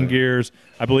amazing. chain gears.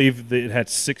 I believe that it had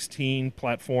 16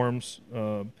 platforms,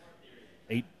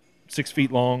 6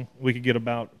 feet long. We could get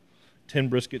about 10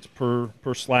 briskets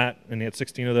per slat, and he had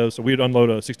 16 of those. So we'd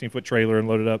unload a 16-foot trailer and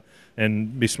load it up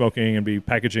and be smoking and be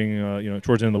packaging,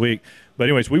 towards the end of the week. But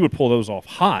anyways, we would pull those off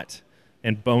hot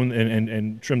and bone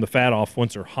and trim the fat off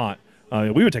once they're hot.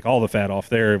 We would take all the fat off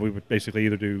there. We would basically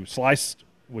either do sliced,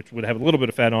 which would have a little bit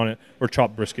of fat on it, or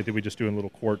chopped brisket that we just do in little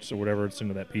quarts or whatever. It's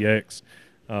into that PX.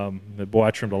 But boy,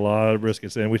 I trimmed a lot of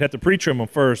briskets. And we'd have to pre-trim them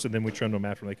first, and then we trimmed them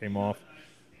after they came off.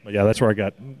 But yeah, that's where I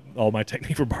got all my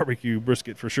technique for barbecue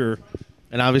brisket for sure.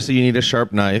 And obviously you need a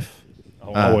sharp knife.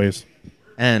 Always.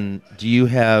 And do you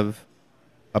have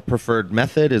a preferred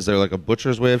method? Is there like a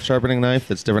butcher's way of sharpening knife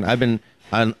that's different? I've been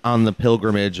on the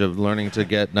pilgrimage of learning to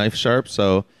get knife sharp,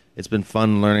 so it's been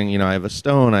fun learning. I have a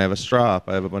stone, I have a strop,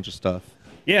 I have a bunch of stuff.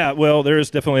 Yeah, well, there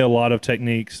is definitely a lot of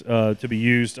techniques to be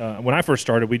used. When I first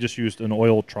started, we just used an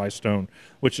oil tri-stone,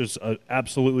 which is an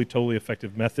absolutely totally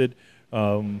effective method.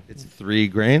 It's 3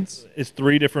 grains? It's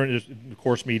 3 different,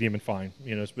 coarse, medium, and fine.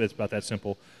 It's about that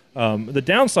simple. The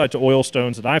downside to oil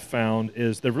stones that I've found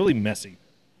is they're really messy.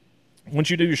 Once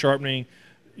you do your sharpening,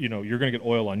 you're going to get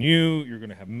oil on you. You're going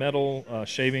to have metal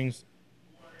shavings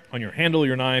on your handle of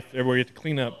your knife, everywhere you have to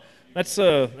clean up. That's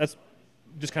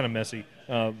just kind of messy.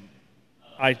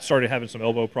 I started having some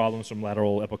elbow problems, some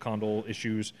lateral epicondyle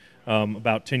issues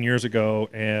about 10 years ago,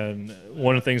 and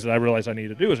one of the things that I realized I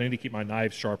needed to do is I need to keep my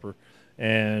knives sharper.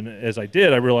 And as I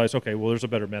did, I realized, okay, well, there's a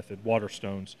better method, water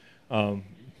stones. Right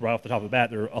off the top of the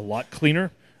bat, they're a lot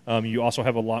cleaner. You also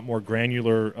have a lot more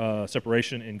granular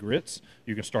separation in grits.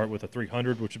 You can start with a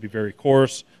 300, which would be very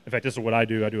coarse. In fact, this is what I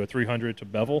do. I do a 300 to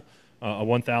bevel, a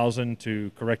 1,000 to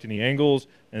correct any angles,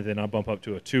 and then I bump up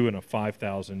to a 2 and a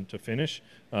 5,000 to finish,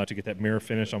 to get that mirror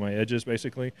finish on my edges,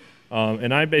 basically.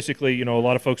 And I basically, a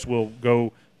lot of folks will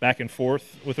go back and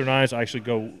forth with their knives. I actually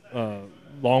go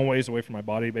long ways away from my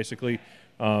body, basically.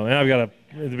 And I've got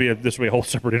this will be a whole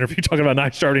separate interview talking about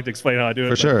knife sharpening to explain how I do it.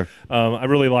 For sure. I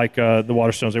really like the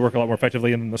water stones. They work a lot more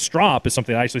effectively. And then the strop is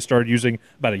something I actually started using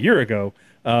about a year ago,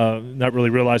 not really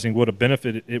realizing what a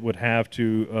benefit it would have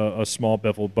to a small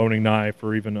bevel boning knife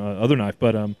or even other knife.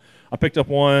 But I picked up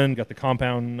one, got the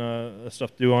compound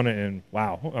stuff to do on it, and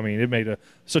wow. I mean, it made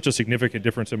such a significant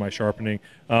difference in my sharpening.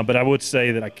 But I would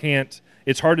say that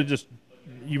it's hard to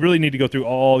you really need to go through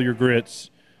all your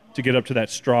grits to get up to that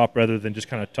strop rather than just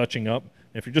kind of touching up.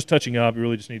 And if you're just touching up, you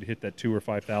really just need to hit that 2 or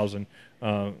 5,000,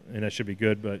 and that should be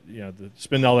good. But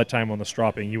spend all that time on the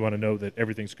stropping, you want to know that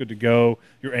everything's good to go,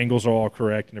 your angles are all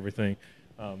correct and everything.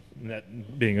 And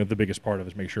that being the biggest part of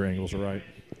it is make sure angles are right.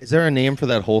 Is there a name for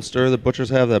that holster that butchers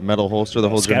have, that metal holster that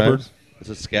holds your Scabbard. knives? It's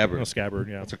a scabbard. A scabbard,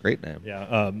 yeah. That's a great name.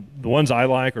 Yeah. The ones I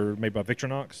like are made by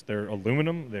Victorinox. They're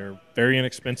aluminum. They're very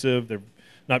inexpensive. They're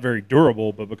not very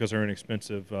durable, but because they're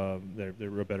inexpensive,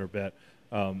 they're a better bet.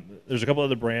 There's a couple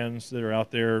other brands that are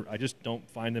out there. I just don't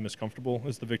find them as comfortable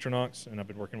as the Victorinox, and I've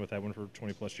been working with that one for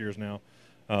 20-plus years now.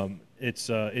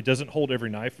 It doesn't hold every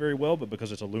knife very well, but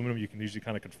because it's aluminum, you can usually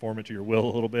kind of conform it to your will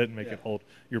a little bit and make it hold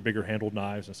your bigger handled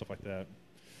knives and stuff like that.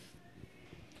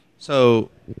 So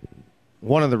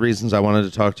one of the reasons I wanted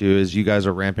to talk to you is you guys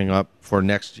are ramping up for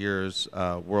next year's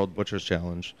World Butchers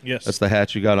Challenge. Yes. That's the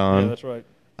hat you got on. Yeah, that's right.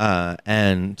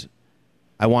 And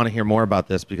I want to hear more about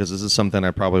this because this is something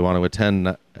I probably want to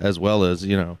attend as well as,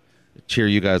 cheer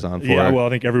you guys on for. Yeah, it. well, I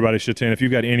think everybody should attend. If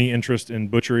you've got any interest in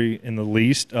butchery in the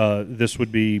least, this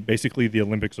would be basically the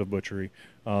Olympics of butchery.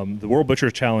 The World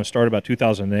Butchers Challenge started about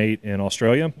 2008 in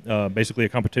Australia, basically a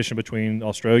competition between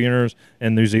Australians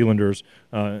and New Zealanders,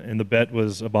 and the bet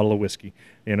was a bottle of whiskey.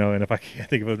 And if I can't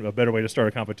think of a better way to start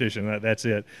a competition, that's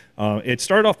it. It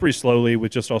started off pretty slowly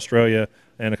with just Australia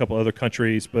and a couple other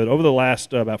countries, but over the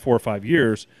last about 4 or 5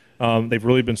 years, they've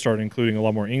really been starting including a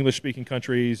lot more English-speaking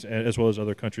countries as well as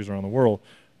other countries around the world.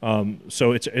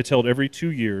 So it's held every 2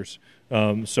 years.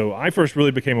 So I first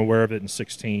really became aware of it in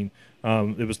 2016.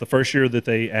 It was the first year that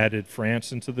they added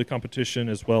France into the competition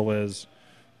as well as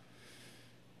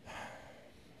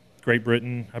Great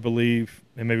Britain, I believe,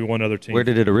 and maybe one other team. Where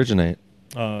did it originate?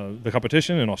 The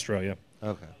competition in Australia.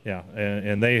 Okay. Yeah,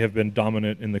 and they have been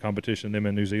dominant in the competition, them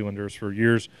and New Zealanders, for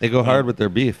years. They go hard with their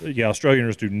beef. Yeah,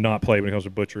 Australians do not play when it comes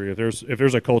to butchery. If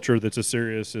there's a culture that's as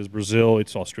serious as Brazil,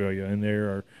 it's Australia,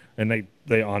 and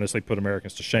they honestly put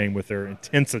Americans to shame with their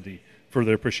intensity for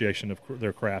their appreciation of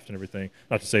their craft and everything.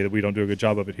 Not to say that we don't do a good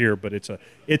job of it here, but it's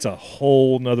a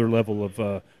whole nother level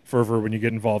of fervor when you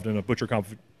get involved in a butcher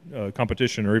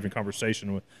competition or even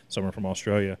conversation with someone from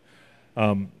Australia.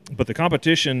 But the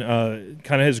competition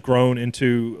kind of has grown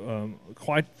into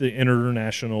quite the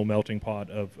international melting pot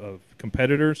of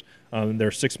competitors. They're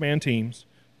 6-man teams.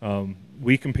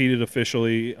 We competed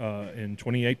officially in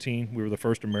 2018. We were the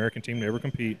first American team to ever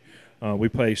compete. We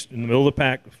placed in the middle of the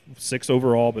pack, 6th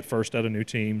overall, but first out of new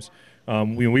teams.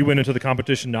 We went into the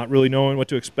competition not really knowing what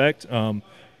to expect.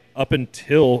 Up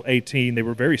until 18, they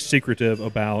were very secretive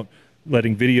about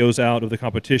letting videos out of the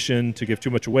competition to give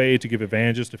too much away, to give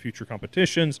advantages to future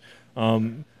competitions.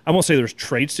 I won't say there's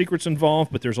trade secrets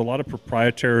involved, but there's a lot of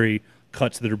proprietary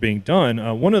cuts that are being done.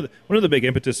 One of the big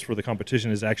impetus for the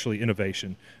competition is actually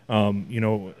innovation.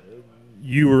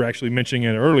 You were actually mentioning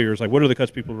it earlier. It's like, what are the cuts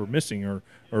people are missing, or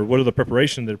what are the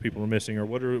preparation that people are missing, or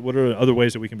what are other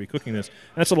ways that we can be cooking this?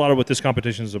 And that's a lot of what this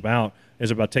competition is about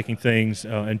taking things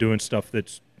and doing stuff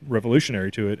that's revolutionary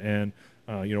to it. And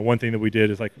one thing that we did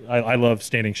is I love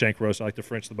standing shank roast. I like to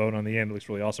French the bone on the end. It looks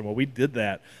really awesome. Well, we did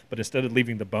that, but instead of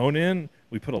leaving the bone in,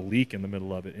 we put a leek in the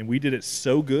middle of it, and we did it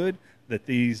so good that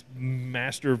these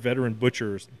master veteran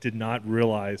butchers did not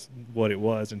realize what it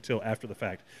was until after the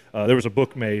fact. There was a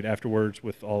book made afterwards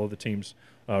with all of the team's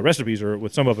recipes, or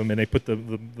with some of them, and they put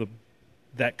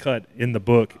that cut in the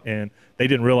book, and they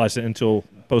didn't realize it until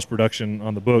post-production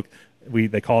on the book.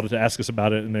 They called to ask us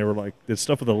about it, and they were like, "This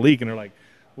stuff with a leak," and they're like,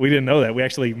 "We didn't know that. We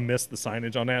actually missed the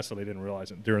signage on that, so they didn't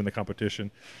realize it during the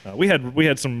competition." We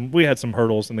had some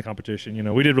hurdles in the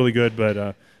competition. We did really good,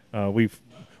 but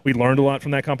we learned a lot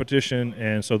from that competition.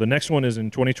 And so the next one is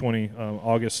in 2020,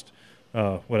 August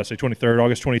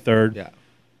 23rd.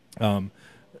 Yeah.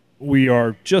 We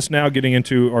are just now getting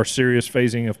into our serious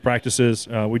phasing of practices.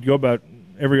 We'd go about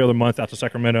every other month out to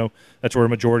Sacramento. That's where a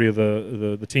majority of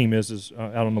the team is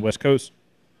out on the West Coast.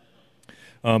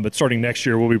 But starting next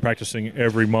year, we'll be practicing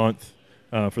every month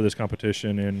for this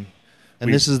competition. And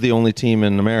this is the only team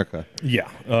in America? Yeah.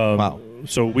 Wow.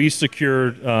 So we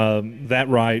secured that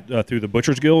right through the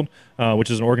Butchers Guild, which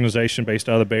is an organization based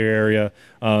out of the Bay Area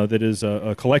that is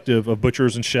a collective of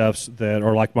butchers and chefs that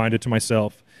are like-minded to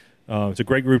myself. It's a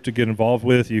great group to get involved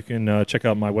with. You can check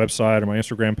out my website or my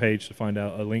Instagram page to find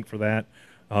out a link for that.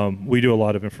 We do a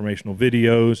lot of informational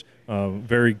videos,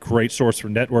 very great source for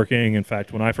networking. In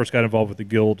fact, when I first got involved with the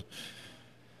Guild,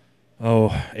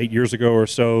 8 years ago or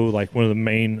so, one of the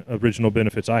main original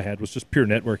benefits I had was just pure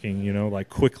networking.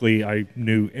 Quickly I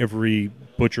knew every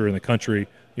butcher in the country,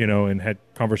 and had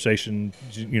conversations,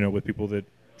 with people that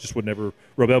just would never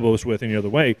rub elbows with any other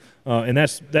way. And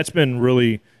that's been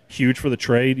really huge for the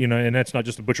trade, and that's not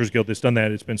just the Butchers Guild that's done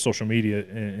that. It's been social media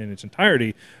in its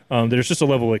entirety. There's just a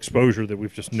level of exposure that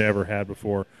we've just never had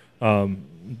before,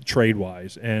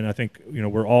 trade-wise. And I think,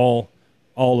 we're all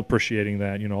appreciating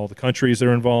that, all the countries that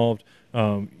are involved.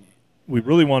 We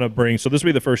really want to bring, so this will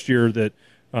be the first year that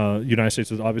the United States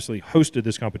has obviously hosted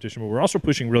this competition, but we're also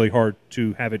pushing really hard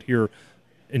to have it here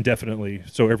indefinitely.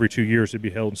 So every 2 years it'd be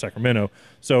held in Sacramento.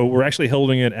 So we're actually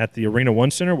holding it at the Arena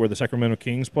One Center where the Sacramento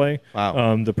Kings play.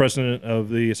 Wow. The president of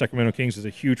the Sacramento Kings is a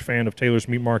huge fan of Taylor's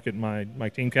Meat Market, my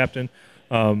team captain.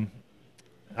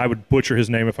 I would butcher his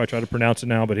name if I try to pronounce it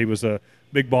now, but he was a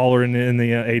big baller in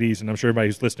the 80s, and I'm sure everybody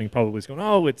who's listening probably is going,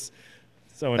 "Oh, it's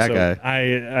so-and-so." That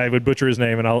guy. I would butcher his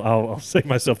name, and I'll save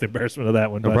myself the embarrassment of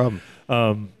that one. No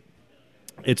problem.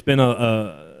 It's been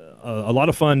a a lot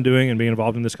of fun doing and being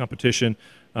involved in this competition.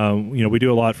 We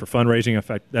do a lot for fundraising. In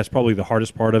fact, that's probably the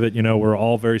hardest part of it. We're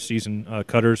all very seasoned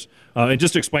cutters. And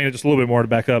just to explain it just a little bit more to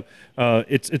back up,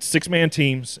 it's 6-man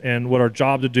teams, and what our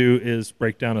job to do is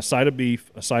break down a side of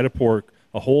beef, a side of pork,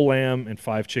 a whole lamb, and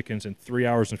 5 chickens in 3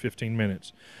 hours and 15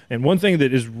 minutes. And one thing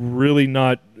that is really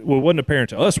wasn't apparent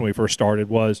to us when we first started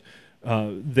was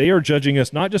they are judging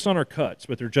us not just on our cuts,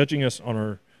 but they're judging us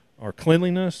on our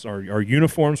cleanliness, our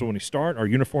uniforms when we start, our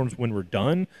uniforms when we're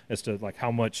done, as to like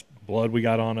how much blood we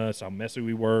got on us, how messy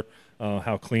we were,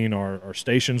 how clean our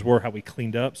stations were, how we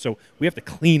cleaned up. So we have to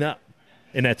clean up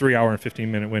in that 3 hour and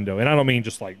 15-minute window. And I don't mean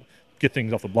just like get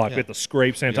things off the block. We have to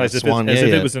scrape, sanitize as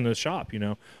if it was in a shop,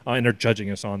 and they're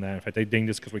judging us on that. In fact, they dinged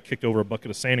us because we kicked over a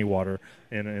bucket of sandy water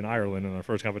in Ireland in our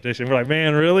first competition. We're like,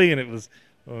 man, really? And it was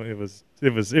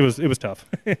tough.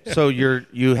 So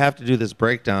you have to do this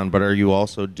breakdown, but are you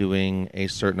also doing a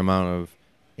certain amount of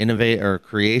innovate or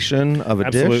creation of a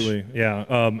dish? Absolutely, yeah.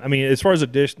 As far as a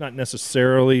dish, not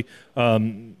necessarily.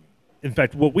 In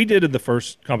fact, what we did in the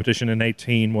first competition in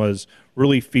 2018 was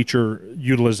really feature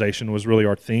utilization was really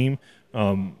our theme.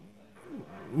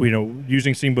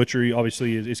 Using steam butchery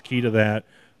obviously is key to that.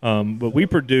 But we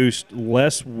produced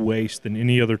less waste than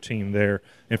any other team there.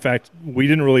 In fact, we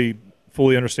didn't really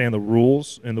fully understand the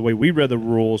rules, and the way we read the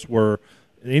rules were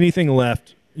anything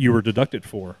left you were deducted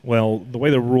for. Well, the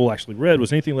way the rule actually read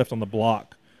was anything left on the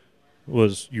block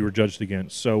was you were judged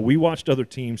against. So we watched other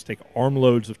teams take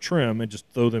armloads of trim and just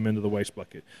throw them into the waste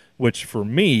bucket, which for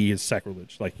me is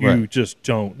sacrilege. Like you just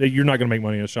don't. You're not going to make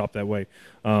money in a shop that way.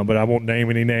 But I won't name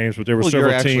any names. But there were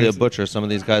several teams. You're actually a butcher. Some of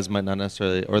these guys might not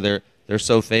necessarily, or they're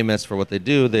so famous for what they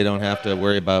do, they don't have to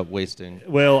worry about wasting.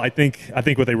 Well, I think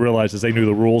what they realized is they knew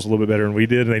the rules a little bit better than we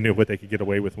did, and they knew what they could get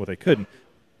away with and what they couldn't.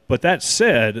 But that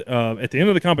said, at the end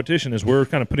of the competition, as we're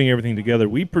kind of putting everything together,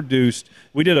 we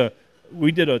did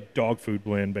a dog food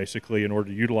blend, basically, in order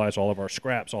to utilize all of our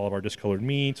scraps, all of our discolored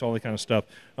meats, all that kind of stuff,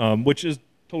 which is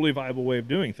totally viable way of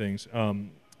doing things.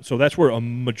 So that's where a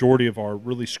majority of our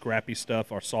really scrappy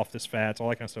stuff, our softest fats, all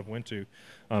that kind of stuff went to.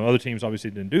 Other teams obviously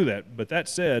didn't do that. But that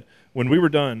said, when we were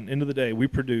done, end of the day, we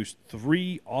produced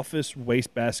 3 office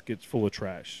waste baskets full of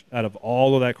trash out of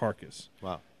all of that carcass.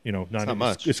 Wow. Not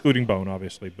much. Excluding bone,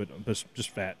 obviously, but just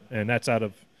fat. And that's out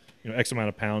of X amount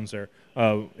of pounds there.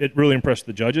 It really impressed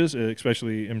the judges. It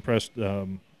especially impressed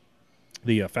the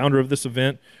founder of this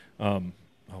event. Why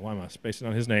am I spacing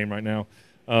on his name right now?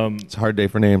 It's a hard day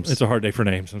for names. It's a hard day for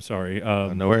names. I'm sorry.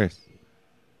 No worries.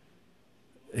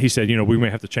 He said, we may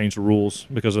have to change the rules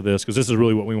because of this, because this is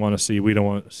really what we want to see. We don't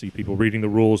want to see people reading the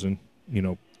rules and,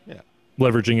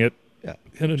 leveraging it. Yeah.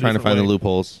 Trying to find the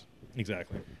loopholes.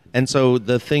 Exactly. And so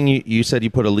the thing you said you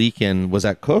put a leek in, was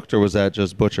that cooked or was that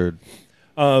just butchered?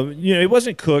 It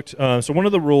wasn't cooked. So one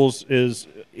of the rules is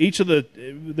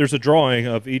there's a drawing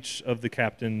of each of the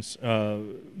captains.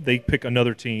 They pick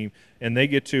another team, and they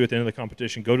get to, at the end of the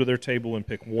competition, go to their table and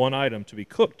pick one item to be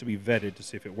cooked, to be vetted, to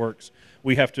see if it works.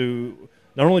 We have to,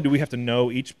 not only do we have to know,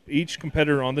 each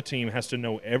competitor on the team has to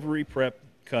know every prep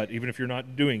cut, even if you're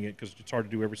not doing it, because it's hard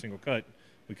to do every single cut.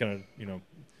 We kind of,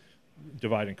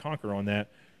 divide and conquer on that.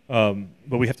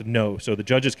 But we have to know. So the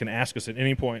judges can ask us at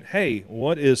any point, hey,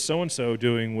 what is so-and-so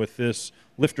doing with this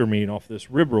lifter meat off this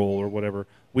rib roll or whatever?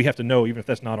 We have to know, even if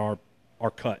that's not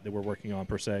our cut that we're working on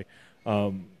per se.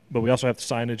 But we also have the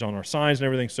signage on our signs and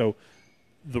everything. So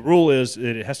the rule is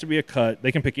that it has to be a cut.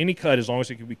 They can pick any cut as long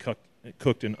as it can be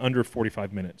cooked in under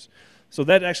 45 minutes. So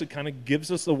that actually kind of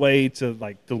gives us a way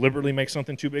to deliberately make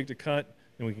something too big to cut.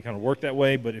 And we can kind of work that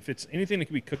way. But if it's anything that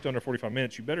can be cooked under 45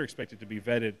 minutes, you better expect it to be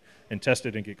vetted and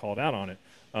tested and get called out on it.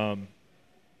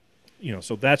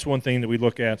 So that's one thing that we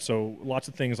look at. So lots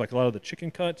of things, like a lot of the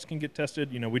chicken cuts can get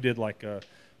tested. We did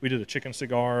a chicken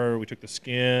cigar. We took the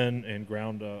skin and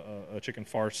ground a chicken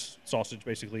farce sausage,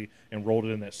 basically, and rolled it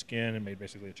in that skin and made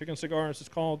basically a chicken cigar, as it's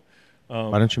called.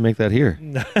 Why don't you make that here?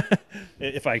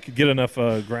 If I could get enough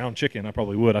ground chicken, I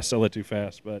probably would. I sell it too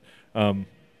fast. But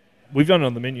we've done it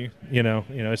on the menu.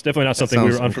 It's definitely not something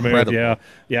we were unfamiliar with.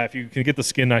 Yeah. If you can get the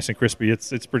skin nice and crispy,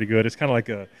 it's pretty good. It's kind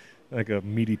of like a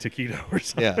meaty taquito or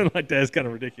something like that. It's kind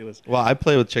of ridiculous. Well, I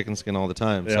play with chicken skin all the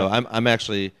time. Yeah. So I'm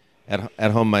actually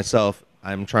at home myself.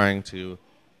 I'm trying to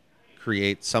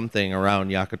create something around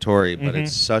yakitori, but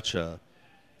it's such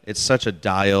a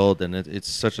dialed and it's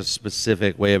such a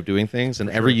specific way of doing things. And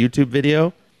every YouTube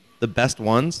video, the best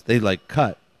ones, they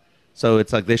cut. So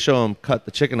it's like they show them cut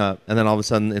the chicken up, and then all of a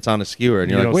sudden it's on a skewer, and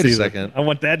you're like, wait a second. I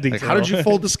want that detail. How did you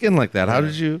fold the skin like that? How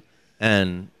did you?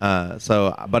 And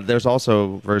but there's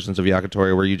also versions of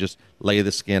yakitori where you just lay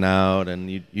the skin out,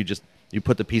 and you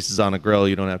put the pieces on a grill.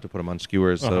 You don't have to put them on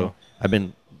skewers. So I've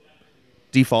been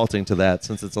defaulting to that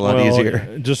since it's a lot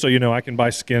easier. Just so you know, I can buy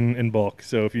skin in bulk.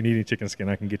 So if you need any chicken skin,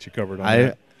 I can get you covered on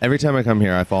that. Every time I come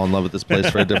here, I fall in love with this place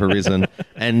for a different reason.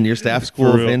 And your staff's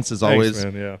cool. Vince is always,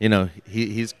 man, yeah.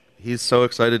 He's so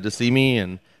excited to see me.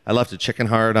 And I left a chicken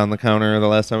heart on the counter the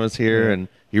last time I was here, and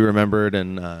he remembered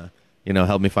and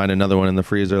helped me find another one in the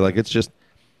freezer. Like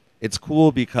it's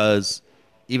cool because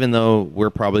even though we're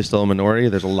probably still a minority,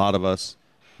 there's a lot of us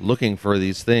looking for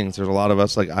these things. There's a lot of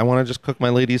us like, I want to just cook my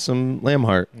lady some lamb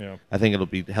heart. Yeah. I think it'll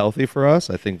be healthy for us.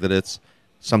 I think that it's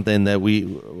something that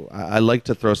I like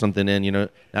to throw something in. Not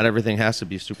everything has to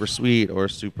be super sweet or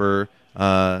super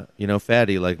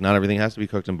fatty. Like not everything has to be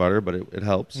cooked in butter, but it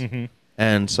helps. Mm-hmm.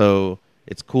 And so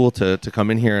it's cool to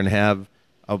come in here and have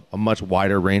a much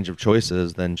wider range of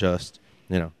choices than just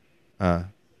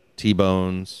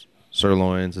T-bones,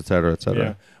 sirloins, et cetera, et cetera.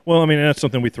 Yeah. Well, I mean, that's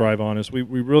something we thrive on is we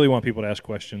really want people to ask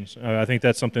questions. I think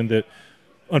that's something that,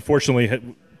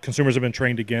 unfortunately, consumers have been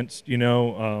trained against. As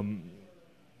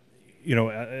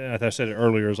I said it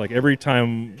earlier, is like every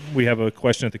time we have a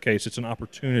question at the case, it's an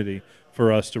opportunity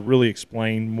for us to really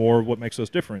explain more of what makes us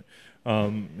different.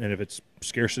 And if it's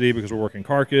scarcity because we're working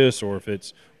carcass, or if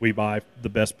it's we buy the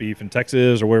best beef in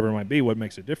Texas, or whatever it might be, what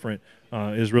makes it different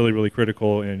is really, really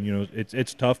critical. And,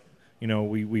 it's tough.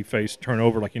 We face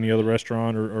turnover like any other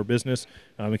restaurant or business.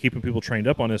 And keeping people trained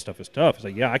up on this stuff is tough. It's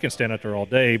like, yeah, I can stand out there all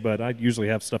day, but I usually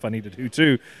have stuff I need to do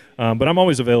too. But I'm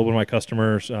always available to my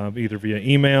customers, either via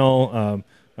email.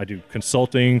 I do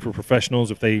consulting for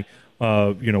professionals if they,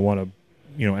 want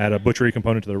to, add a butchery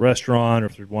component to their restaurant, or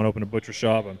if they want to open a butcher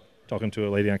shop. I'm talking to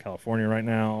a lady in California right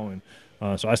now,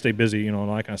 and so I stay busy, and all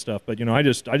that kind of stuff. But I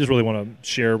just really want to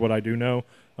share what I do know.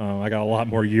 I got a lot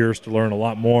more years to learn a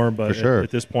lot more, but sure.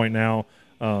 at this point now,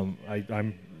 I'm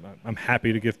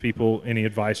happy to give people any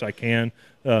advice I can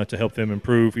to help them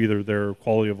improve either their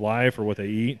quality of life or what they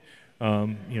eat.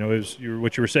 What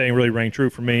you were saying really rang true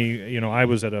for me. I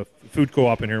was at a food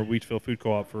co-op in here, Wheatville Food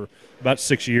Co-op, for about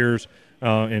 6 years.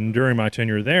 And during my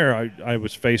tenure there, I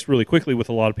was faced really quickly with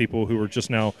a lot of people who were just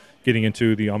now getting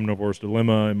into the omnivore's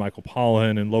dilemma and Michael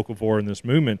Pollan and locavore in this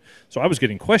movement. So I was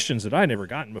getting questions that I never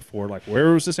gotten before, like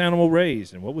where was this animal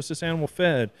raised and what was this animal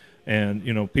fed? And,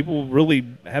 people really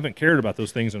haven't cared about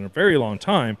those things in a very long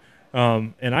time.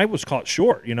 And I was caught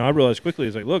short. I realized quickly,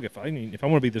 it's like, look, if I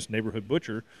want to be this neighborhood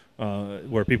butcher,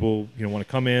 where people, want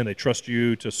to come in, they trust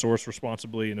you to source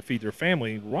responsibly and to feed their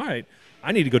family right,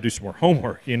 I need to go do some more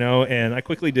homework, and I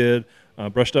quickly did,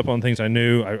 brushed up on things I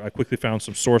knew. I quickly found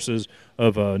some sources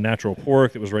of natural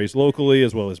pork that was raised locally,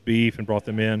 as well as beef, and brought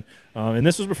them in. And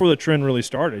this was before the trend really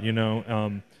started,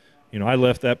 I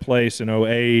left that place in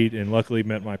 2008 and luckily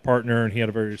met my partner, and he had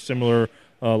a very similar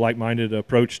like-minded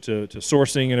approach to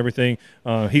sourcing and everything.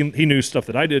 He knew stuff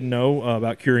that I didn't know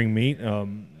about curing meat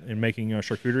and making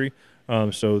charcuterie.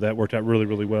 So that worked out really,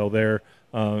 really well there.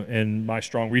 And my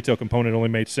strong retail component only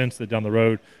made sense that down the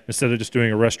road, instead of just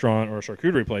doing a restaurant or a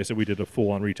charcuterie place, that we did a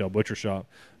full-on retail butcher shop.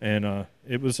 And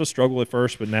it was a struggle at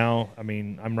first, but now,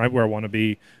 I'm right where I want to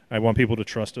be. I want people to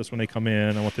trust us when they come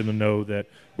in. I want them to know that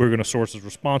we're going to source as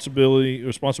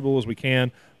responsible as we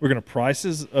can. We're going to price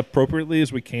as appropriately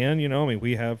as we can.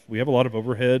 We have a lot of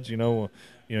overheads.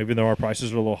 Even though our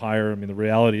prices are a little higher, the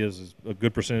reality is a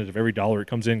good percentage of every dollar that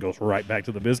comes in goes right back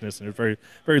to the business, and there's very,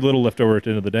 very little left over at the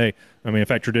end of the day. In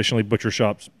fact, traditionally, butcher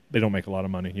shops, they don't make a lot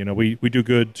of money. We do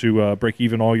good to break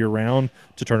even all year round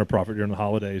to turn a profit during the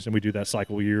holidays, and we do that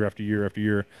cycle year after year after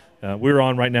year. We're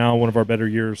on right now one of our better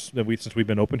years since we've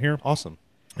been open here. Awesome.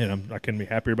 And I couldn't be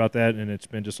happier about that, and it's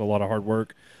been just a lot of hard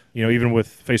work. Even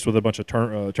faced with a bunch of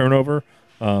turnover,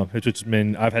 it's just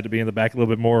been, I've had to be in the back a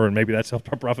little bit more, and maybe that's helped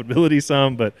our profitability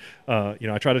some. But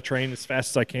I try to train as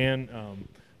fast as I can.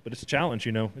 But it's a challenge.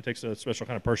 It takes a special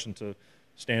kind of person to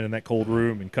stand in that cold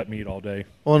room and cut meat all day.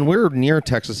 Well, and we're near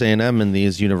Texas A&M and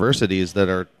these universities that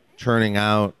are churning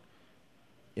out,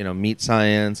 meat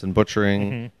science and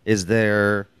butchering.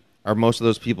 Mm-hmm. Are most of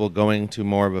those people going to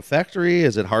more of a factory?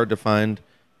 Is it hard to find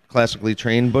classically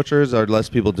trained butchers? Are less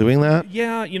people doing that?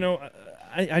 Yeah,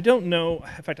 I don't know.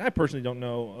 In fact, I personally don't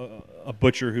know a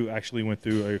butcher who actually went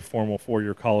through a formal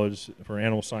 4-year college for an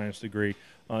animal science degree.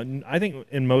 I think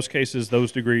in most cases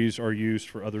those degrees are used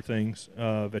for other things,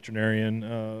 veterinarian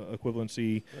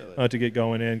equivalency, really? To get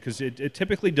going in, because it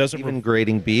typically doesn't even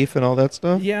grading beef and all that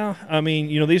stuff. Yeah,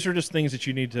 these are just things that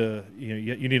you need to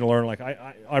you need to learn. Like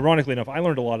ironically enough, I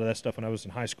learned a lot of that stuff when I was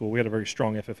in high school. We had a very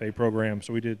strong FFA program,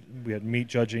 so we had meat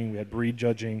judging, we had breed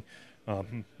judging.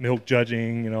 Milk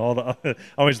judging, all the. I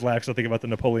always laugh because I think about the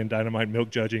Napoleon Dynamite milk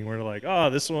judging, where they're like, "Oh,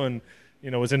 this one,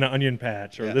 was in the onion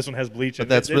patch, or this one has bleach." But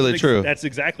that's really true. That's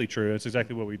exactly true. That's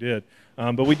exactly what we did.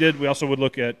 But we also would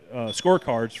look at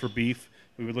scorecards for beef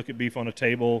We would look at beef on a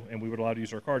table, and we would allow to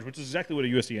use our cards, which is exactly what a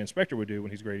USDA inspector would do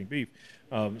when he's grading beef.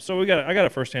 So I got a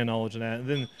firsthand knowledge of that. And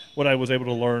then what I was able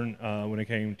to learn when it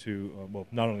came to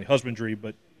not only husbandry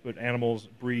but animals,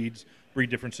 breed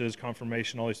differences,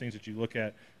 conformation, all these things that you look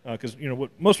at. Because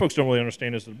what most folks don't really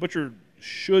understand is that the butcher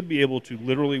should be able to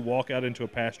literally walk out into a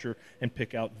pasture and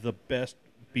pick out the best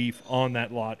beef on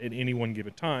that lot at any one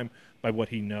given time by what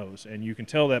he knows. And you can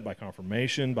tell that by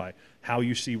conformation, by how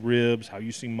you see ribs, how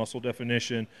you see muscle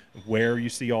definition, where you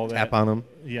see all that. Tap on them.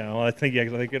 Yeah, well, I think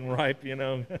getting ripe,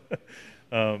 And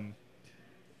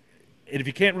if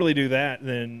you can't really do that,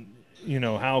 then,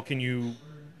 how can you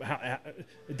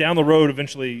down the road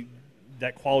eventually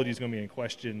that quality is going to be in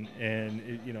question,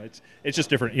 and it's just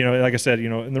different. Like I said,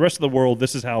 in the rest of the world,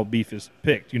 this is how beef is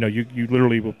picked. You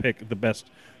literally will pick the best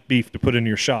beef to put in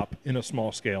your shop in a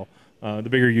small scale. The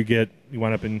bigger you get, you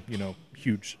wind up in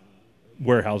huge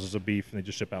warehouses of beef, and they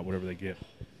just ship out whatever they get.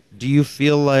 Do you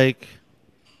feel like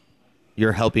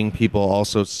you're helping people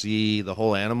also see the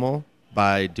whole animal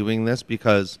by doing this?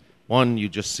 Because one, you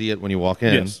just see it when you walk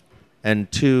in, yes.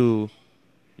 And two,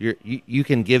 you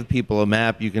can give people a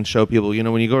map. You can show people.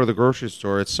 When you go to the grocery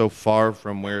store, it's so far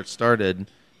from where it started.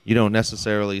 You don't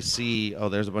necessarily see. Oh,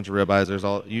 there's a bunch of ribeyes. There's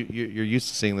all you're used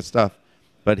to seeing the stuff.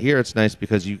 But here it's nice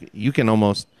because you can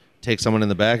almost take someone in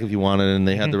the back if you wanted, and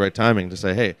they had the right timing to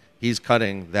say, hey, he's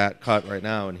cutting that cut right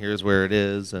now, and here's where it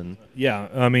is. And yeah,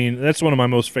 I mean, that's one of my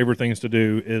most favorite things to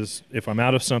do is if I'm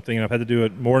out of something, and I've had to do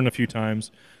it more than a few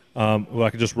times, I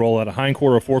could just roll out a hind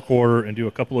quarter or forequarter and do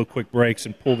a couple of quick breaks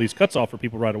and pull these cuts off for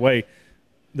people right away.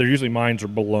 They're usually minds are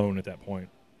blown at that point.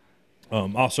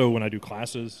 Also, when I do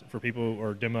classes for people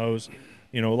or demos,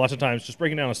 lots of times just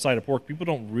breaking down a side of pork, people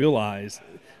don't realize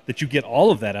that you get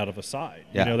all of that out of a side.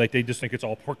 Yeah. Like they just think it's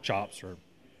all pork chops or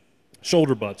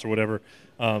shoulder butts or whatever.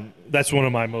 That's one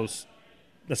of my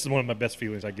best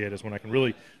feelings I get is when I can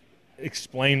really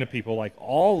explain to people like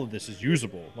all of this is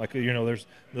usable. Like there's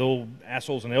little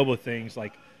assholes and elbow things.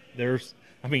 Like there's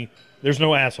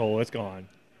no asshole, it's gone.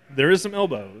 There is some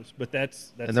elbows, but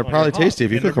that's and they're probably tasty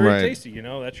if you cook them right. Tasty,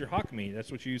 that's your hock meat.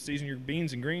 That's what you season your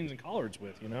beans and greens and collards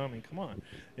with. Come on,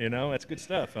 that's good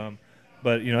stuff.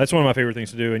 But that's one of my favorite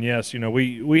things to do. And yes,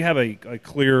 we have a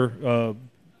clear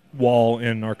wall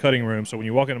in our cutting room. So when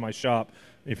you walk into my shop,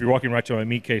 if you're walking right to my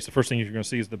meat case, the first thing you're going to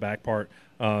see is the back part,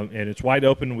 and it's wide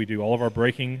open. We do all of our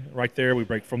breaking right there. We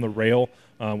break from the rail,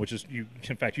 which is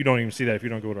in fact, you don't even see that if you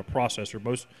don't go to a processor.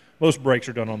 Most breaks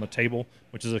are done on the table,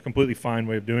 which is a completely fine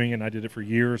way of doing it. And I did it for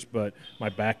years, but my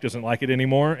back doesn't like it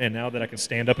anymore. And now that I can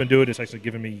stand up and do it, it's actually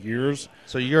given me years.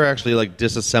 So you're actually like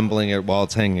disassembling it while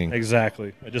it's hanging.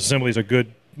 Exactly. Disassembly is a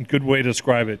good way to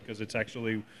describe it because it's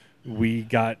actually we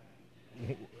got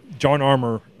John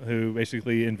Armour, who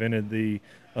basically invented the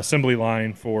assembly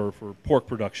line for pork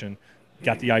production,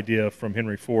 got the idea from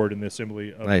Henry Ford in the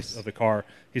assembly of the car.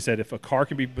 He said if a car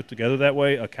can be put together that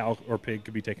way, a cow or pig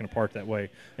could be taken apart that way.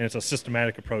 And it's a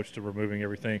systematic approach to removing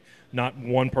everything. Not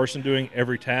one person doing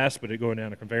every task, but it going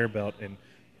down a conveyor belt, and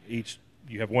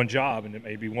you have one job, and it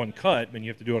may be one cut, and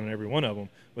you have to do it on every one of them.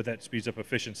 But that speeds up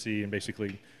efficiency, and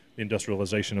basically the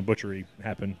industrialization of butchery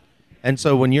happened. And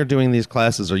so when you're doing these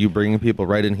classes, are you bringing people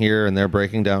right in here and they're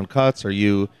breaking down cuts?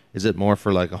 Is it more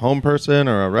for like a home person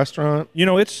or a restaurant?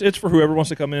 It's for whoever wants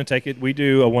to come in and take it. We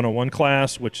do a 101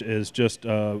 class, which is just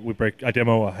I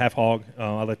demo a half hog.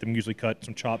 I let them usually cut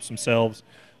some chops themselves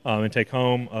and take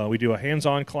home. We do a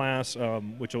hands-on class,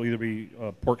 which will either be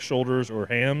pork shoulders or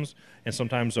hams, and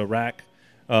sometimes a rack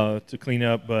to clean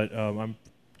up. But I'm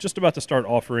just about to start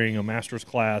offering a master's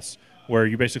class where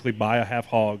you basically buy a half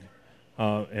hog,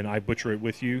 and I butcher it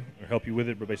with you or help you with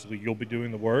it, but basically you'll be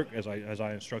doing the work as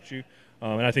I instruct you.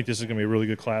 And I think this is going to be a really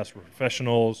good class for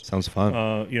professionals. Sounds fun.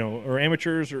 Or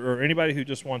amateurs or anybody who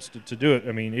just wants to do it.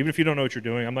 I mean, even if you don't know what you're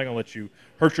doing, I'm not going to let you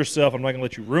hurt yourself. I'm not going to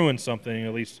let you ruin something,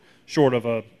 at least short of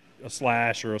a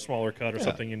slash or a smaller cut or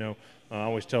something. I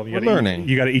always tell them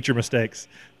you got to eat your mistakes.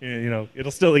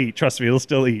 It'll still eat. Trust me, it'll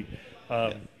still eat.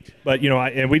 But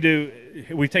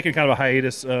we've taken kind of a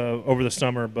hiatus over the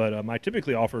summer, but I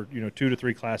typically offer 2 to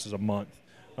 3 classes a month,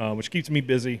 which keeps me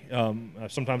busy.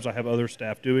 Sometimes I have other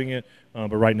staff doing it, but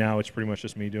right now it's pretty much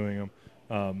just me doing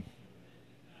them.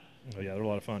 They're a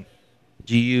lot of fun.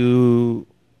 Do you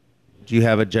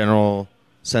have a general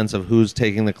sense of who's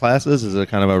taking the classes? Is it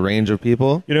kind of a range of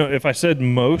people? If I said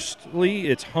mostly,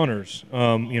 it's hunters.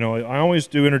 I always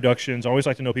do introductions. I always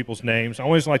like to know people's names. I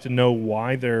always like to know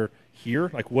why they're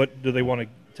here. Like, what do they want to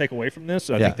take away from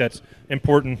this? I think that's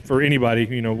important for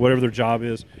anybody, whatever their job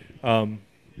is. And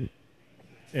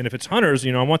if it's hunters,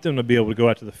 I want them to be able to go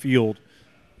out to the field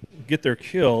get their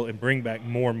kill and bring back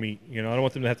more meat. I don't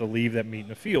want them to have to leave that meat in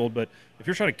the field. But if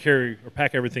you're trying to carry or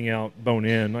pack everything out bone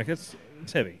in, like it's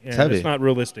heavy. And heavy. It's not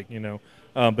realistic.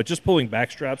 But just pulling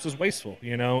back straps is wasteful. So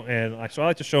I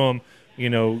like to show them.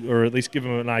 Or at least give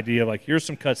them an idea of like, here's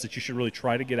some cuts that you should really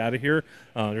try to get out of here.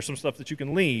 There's some stuff that you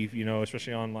can leave,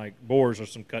 especially on like boars or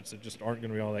some cuts that just aren't going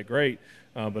to be all that great.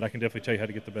 But I can definitely tell you how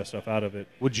to get the best stuff out of it.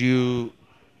 Would you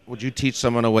teach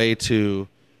someone a way to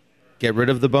get rid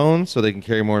of the bones so they can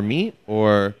carry more meat,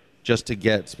 or just to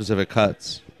get specific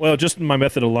cuts? Well, just my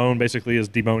method alone basically is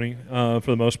deboning for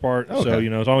the most part. Okay.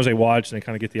 So, as long as they watch and they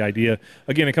kind of get the idea.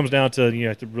 Again, it comes down to you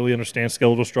have to really understand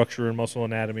skeletal structure and muscle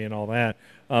anatomy and all that.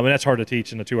 And that's hard to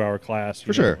teach in a 2-hour class.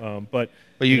 For sure. But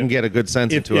you can get a good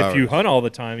sense in 2 hours. If you hunt all the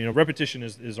time, repetition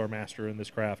is our master in this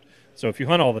craft. So if you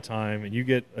hunt all the time and you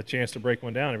get a chance to break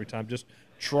one down every time, just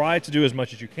try to do as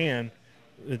much as you can,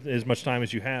 as much time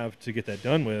as you have to get that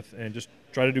done with, and just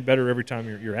try to do better every time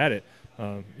you're at it.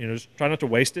 Just try not to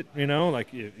waste it.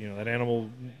 That animal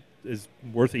is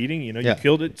worth eating. You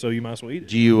killed it, so you might as well eat it.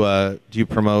 Do you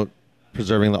promote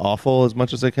preserving the offal as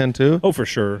much as they can too? Oh, for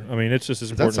sure. I mean, it's just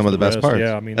as important. That's some of the best parts.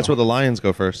 Yeah, I mean, that's where the lions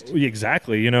go first.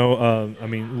 Exactly.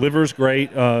 Liver's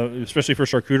great, especially for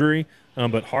charcuterie.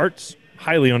 But hearts,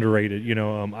 highly underrated.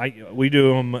 We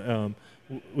do them.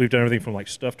 We've done everything from like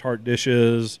stuffed heart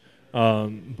dishes.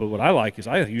 But what I like is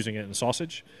I like using it in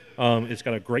sausage. It's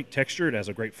got a great texture. It has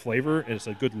a great flavor. It's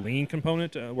a good lean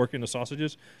component working the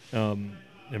sausages.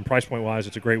 And price point wise,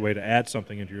 it's a great way to add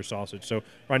something into your sausage. So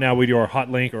right now we do our hot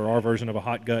link, or our version of a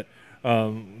hot gut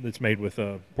that's made with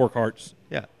pork hearts.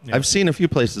 Yeah. I've seen a few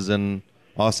places in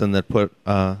Austin that put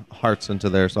hearts into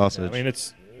their sausage. I mean,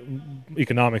 it's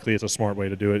economically, it's a smart way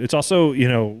to do it. It's also,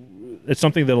 it's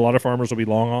something that a lot of farmers will be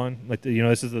long on. Like,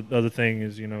 this is the other thing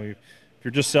is, if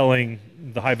you're just selling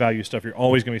the high-value stuff, you're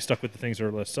always going to be stuck with the things that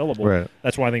are less sellable. Right.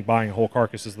 That's why I think buying a whole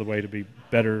carcass is the way to be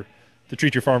better, to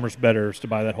treat your farmers better, is to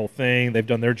buy that whole thing. They've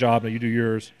done their job, now you do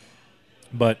yours.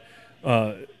 But,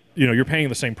 you're paying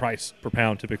the same price per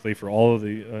pound typically for all of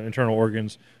the internal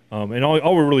organs. And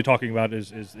all we're really talking about is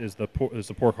the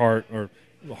pork heart, or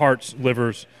hearts,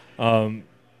 livers,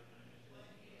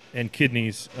 and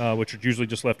kidneys, which are usually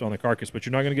just left on the carcass. But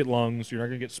you're not going to get lungs. You're not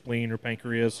going to get spleen or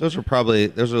pancreas. Those are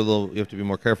a little you have to be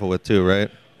more careful with too,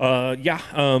 right?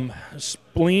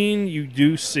 Spleen you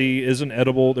do see isn't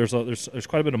edible. There's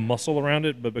quite a bit of muscle around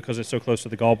it, but because it's so close to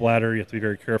the gallbladder, you have to be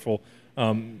very careful.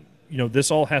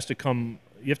 This all has to come.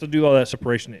 You have to do all that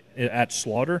separation at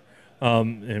slaughter,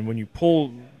 and when you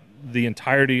pull the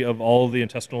entirety of all of the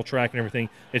intestinal tract and everything,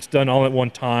 it's done all at one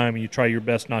time, and you try your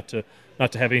best not to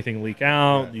have anything leak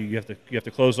out. Right. You have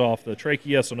to close off the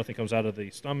trachea so nothing comes out of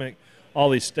the stomach. All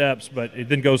these steps, but it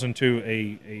then goes into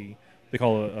they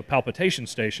call a palpitation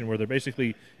station, where they're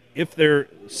basically, if they're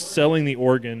selling the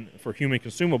organ for human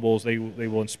consumables, they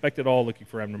will inspect it all, looking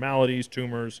for abnormalities,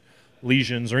 tumors,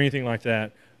 lesions, or anything like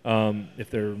that.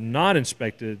 If they're not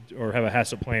inspected or have a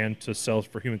HACCP plan to sell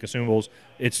for human consumables,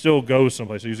 it still goes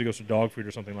someplace. It usually goes to dog food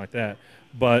or something like that.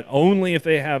 But only if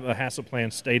they have a HACCP plan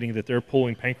stating that they're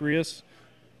pulling pancreas,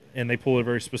 and they pull it a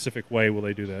very specific way, will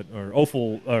they do that. Or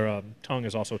offal, or tongue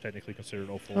is also technically considered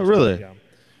offal. Oh, really? Yeah.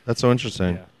 That's so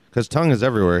interesting. Because tongue is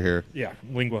everywhere here. Yeah,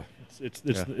 lingua. It's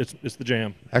the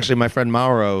jam. Actually, my friend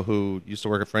Mauro, who used to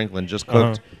work at Franklin, just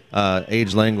cooked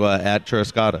aged lingua at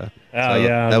Churrascata.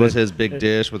 That was his big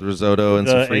dish with risotto and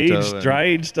sofrito.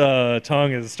 Dry-aged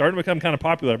tongue is starting to become kind of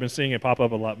popular. I've been seeing it pop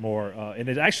up a lot more. And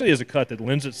it actually is a cut that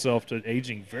lends itself to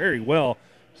aging very well.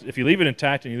 If you leave it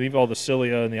intact and you leave all the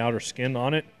cilia and the outer skin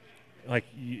on it, like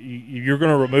you're going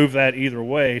to remove that either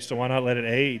way, so why not let it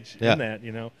age in that?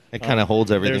 It kind of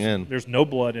holds everything in. There's no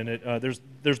blood in it.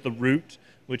 There's the root,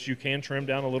 which you can trim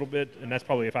down a little bit, and that's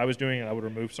probably, if I was doing it, I would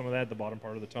remove some of that, the bottom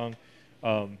part of the tongue,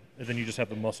 and then you just have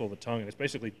the muscle of the tongue, and it's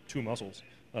basically two muscles,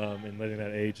 and letting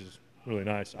that age is really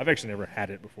nice. I've actually never had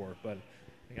it before, but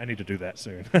I need to do that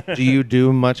soon. Do you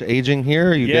do much aging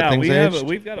here? Get things aged?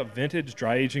 We've got a vintage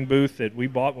dry aging booth that we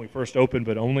bought when we first opened,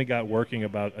 but only got working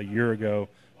about a year ago.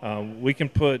 We can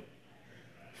put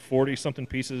 40-something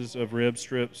pieces of rib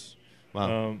strips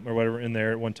or whatever in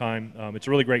there at one time. It's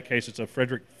a really great case. It's a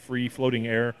Frederick Free Floating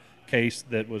Air case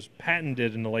that was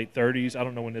patented in the late 30s. I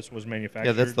don't know when this was manufactured.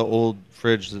 Yeah, that's the old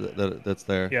fridge that's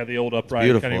there. Yeah, the old upright.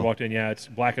 Beautiful. Kind of walked in. Yeah, it's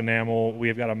black enamel. We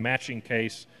have got a matching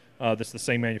case that's the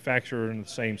same manufacturer and the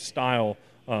same style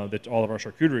that all of our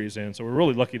charcuterie is in. So we're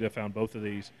really lucky to have found both of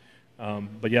these.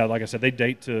 But yeah, like I said, they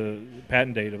date to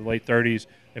patent date of the late 30s.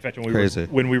 In fact,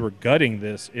 when we were gutting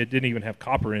this, it didn't even have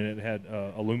copper in it. It had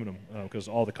aluminum because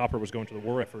all the copper was going to the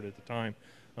war effort at the time.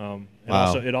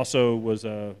 It also was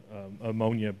a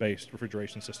ammonia-based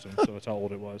refrigeration system, so that's how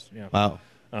old it was. Yeah. Wow.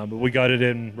 But we got it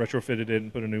in, retrofitted it,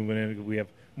 and put a new one in. We have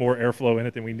more airflow in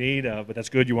it than we need, but that's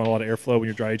good. You want a lot of airflow when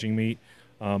you're dry aging meat.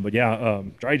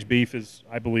 Dry aged beef is,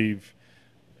 I believe,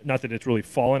 not that it's really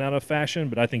fallen out of fashion,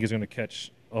 but I think is going to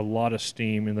catch a lot of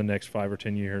steam in the next 5 or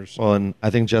 10 years. Well, and I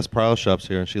think Jess Pryle shops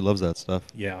here, and she loves that stuff.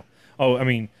 Yeah. Oh, I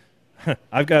mean,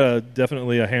 I've got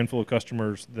definitely a handful of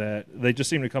customers that they just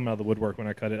seem to come out of the woodwork when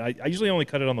I cut it. I usually only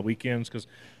cut it on the weekends because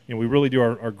we really do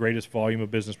our greatest volume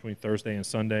of business between Thursday and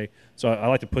Sunday. So I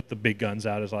like to put the big guns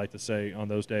out, as I like to say, on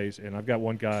those days. And I've got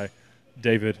one guy,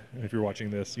 David, if you're watching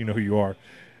this, you know who you are.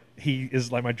 He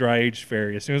is like my dry aged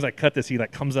fairy. As soon as I cut this, he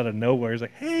like comes out of nowhere. He's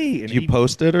like, "Hey!" And do you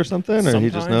post it or something, or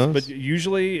he just knows? But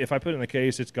usually, if I put it in the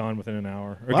case, it's gone within an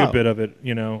hour. A Wow. good bit of it.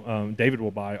 David will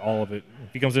buy all of it.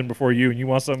 If he comes in before you and you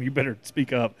want something, you better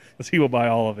speak up because he will buy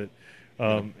all of it.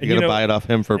 You got to buy it off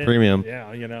him for premium.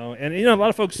 Yeah, and a lot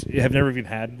of folks have never even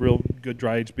had real good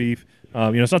dry aged beef.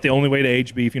 It's not the only way to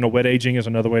age beef. Wet aging is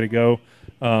another way to go.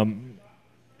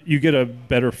 You get a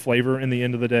better flavor in the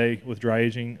end of the day with dry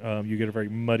aging. You get a very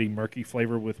muddy, murky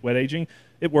flavor with wet aging.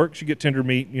 It works. You get tender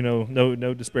meat.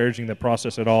 No disparaging the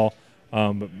process at all.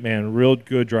 But man, real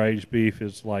good dry aged beef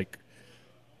is like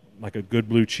a good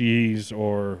blue cheese,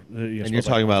 or and you're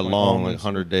talking about long, like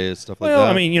 100 days, stuff like that. Well,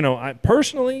 I mean, I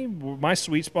personally, my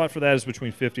sweet spot for that is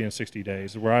between 50 and 60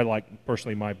 days, where I like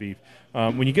personally my beef.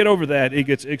 When you get over that, it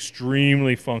gets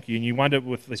extremely funky, and you wind up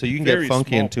with so you can get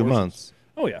funky in 2 months.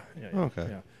 Oh yeah. Okay.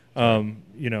 Yeah.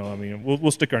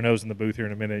 We'll stick our nose in the booth here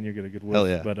in a minute, and you get a good whiff. Hell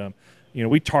yeah. But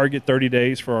we target 30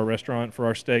 days for our restaurant for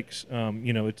our steaks.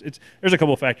 There's a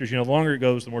couple of factors. The longer it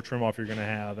goes, the more trim off you're going to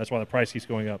have. That's why the price keeps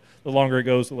going up. The longer it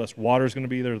goes, the less water is going to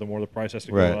be there. The more the price has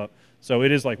to Right. go up. So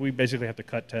it is like we basically have to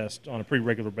cut test on a pretty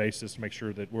regular basis to make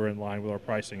sure that we're in line with our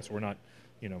pricing, so we're not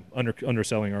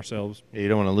underselling ourselves. Yeah, you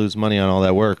don't want to lose money on all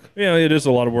that work. Yeah, it is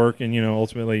a lot of work, and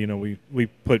ultimately, we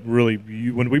put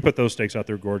when we put those steaks out,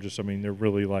 they're gorgeous. I mean, they're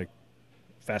really like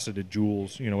faceted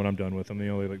jewels. When I'm done with them,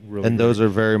 they like really. And those are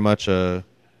very much a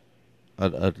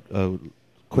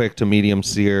quick to medium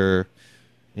sear.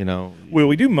 Well,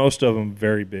 we do most of them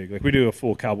very big. Like we do a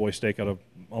full cowboy steak out of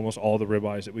almost all the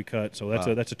ribeyes that we cut. So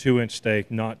that's a 2-inch steak,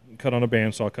 not cut on a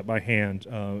bandsaw, cut by hand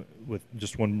with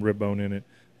just one rib bone in it.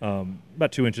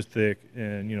 About 2 inches thick,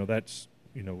 and that's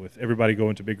with everybody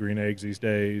going to big green eggs these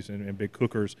days and big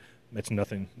cookers, that's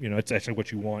nothing. It's actually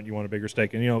what you want. You want a bigger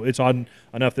steak, and it's odd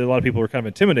enough that a lot of people are kind of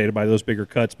intimidated by those bigger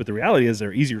cuts. But the reality is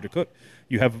they're easier to cook.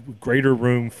 You have greater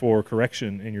room for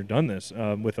correction in your doneness.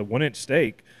 With a 1-inch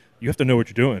steak, you have to know what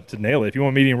you're doing to nail it. If you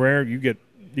want medium rare, you get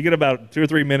about a 2 or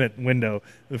 3 minute window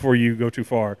before you go too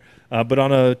far. But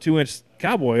on a 2-inch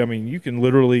cowboy, I mean, you can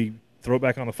literally throw it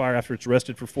back on the fire after it's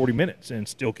rested for 40 minutes and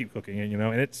still keep cooking it,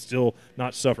 and it's still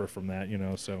not suffer from that,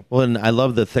 so. Well, and I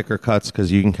love the thicker cuts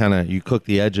because you can you cook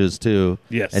the edges too.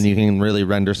 Yes. And you can really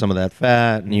render some of that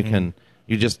fat, and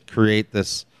you just create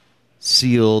this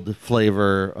sealed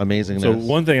flavor amazingness. So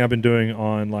one thing I've been doing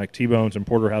on like T-bones and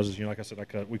porterhouses, like I said,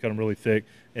 we cut them really thick,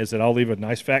 is that I'll leave a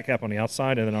nice fat cap on the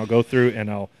outside, and then I'll go through and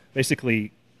I'll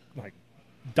basically like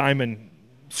diamond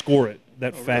score it,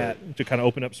 that fat, really, to kind of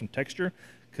open up some texture.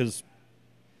 Because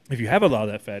if you have a lot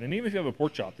of that fat, and even if you have a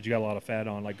pork chop that you got a lot of fat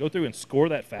on, like go through and score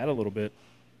that fat a little bit.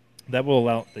 That will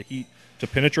allow the heat to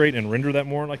penetrate and render that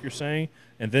more, like you're saying.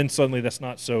 And then suddenly that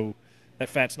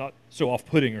fat's not so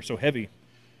off-putting or so heavy.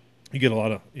 You get a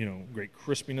lot of great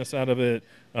crispiness out of it.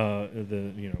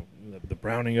 The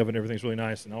browning of it, everything's really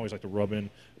nice. And I always like to rub in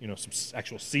some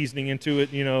actual seasoning into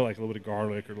it. Like a little bit of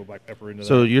garlic or a little black pepper into that.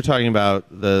 So you're talking about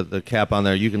the cap on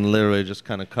there. You can literally just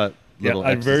kind of cut.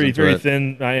 Yeah, very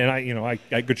thin. I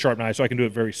got good sharp knives, so I can do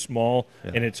it very small,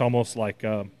 and it's almost like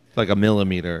like a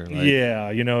millimeter. So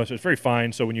it's very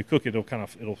fine. So when you cook it,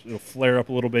 it'll flare up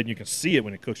a little bit, and you can see it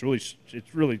when it cooks.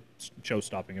 It's really show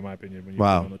stopping, in my opinion. When you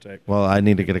wow. Put it on the tape. Well, I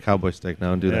need to get a cowboy steak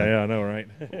now and do that. Yeah, I know,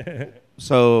 right?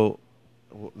 So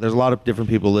there's a lot of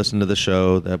different people listen to the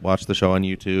show that watch the show on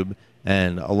YouTube,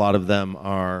 and a lot of them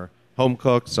are home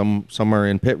cooks. Some are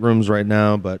in pit rooms right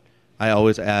now, but I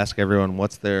always ask everyone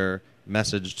what's their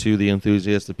message to the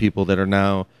enthusiasts, the people that are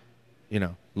now,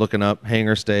 looking up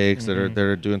hanger steaks, that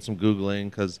are doing some Googling,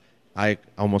 because I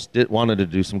almost wanted to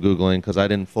do some Googling because I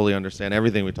didn't fully understand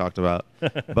everything we talked about.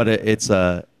 But it's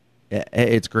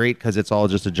great because it's all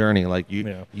just a journey. Like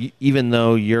you, even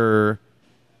though you're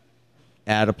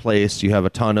at a place, you have a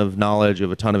ton of knowledge, you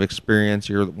have a ton of experience.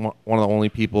 You're one of the only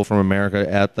people from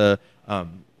America at the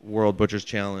World Butchers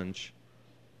Challenge.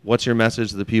 What's your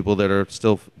message to the people that are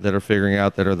figuring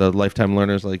out, that are the lifetime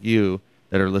learners like you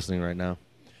that are listening right now?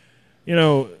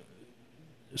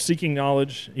 Seeking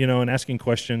knowledge, and asking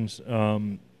questions.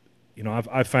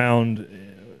 I've found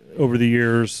over the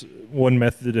years one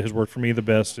method that has worked for me the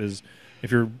best is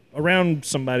if you're around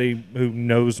somebody who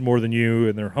knows more than you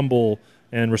and they're humble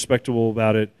and respectable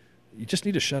about it, you just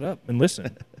need to shut up and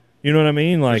listen. You know what I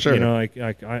mean? Like, sure. you know,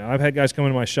 I've had guys come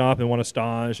into my shop and want a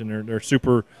stage, and they're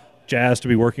super jazzed to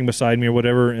be working beside me or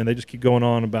whatever, and they just keep going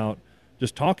on about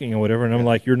just talking or whatever, and I'm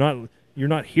like, you're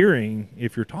not hearing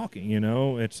if you're talking. You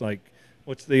know, it's like,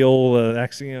 what's the old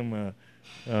axiom?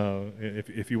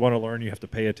 If you want to learn, you have to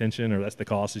pay attention, or that's the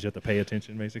cost, is you have to pay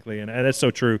attention, basically, and that's so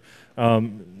true.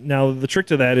 Now, the trick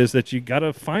to that is that you got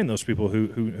to find those people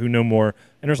who know more,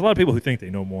 and there's a lot of people who think they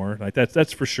know more. Like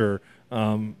that's for sure.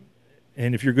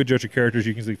 And if you're a good judge of characters,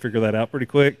 you can figure that out pretty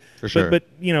quick. For sure. But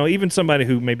you know, even somebody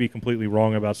who may be completely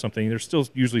wrong about something, there's still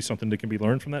usually something that can be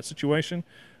learned from that situation.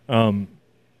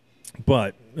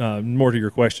 But more to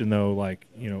your question, though, like,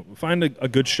 you know, find a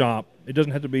good shop. It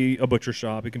doesn't have to be a butcher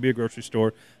shop. It can be a grocery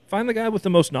store. Find the guy with the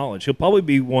most knowledge. He'll probably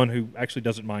be one who actually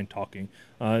doesn't mind talking.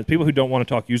 People who don't want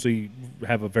to talk usually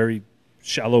have a very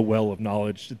shallow well of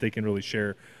knowledge that they can really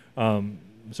share.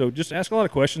 So just ask a lot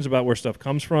of questions about where stuff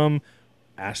comes from.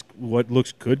 Ask what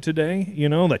looks good today. You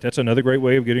know, like that's another great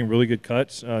way of getting really good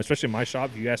cuts, especially in my shop.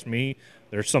 If you ask me,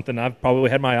 there's something I've probably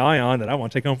had my eye on that I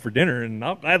want to take home for dinner, and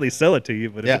I'll gladly sell it to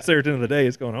you. But if it's there at the end of the day,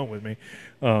 it's going home with me.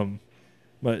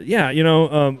 But yeah, you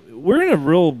know, we're in a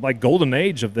real like golden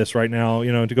age of this right now.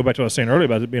 You know, to go back to what I was saying earlier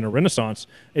about it being a renaissance,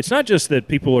 it's not just that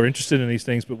people are interested in these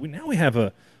things, but we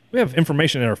have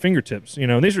information at our fingertips. You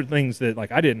know, and these are things that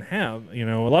like I didn't have. You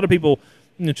know, a lot of people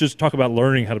just talk about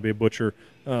learning how to be a butcher.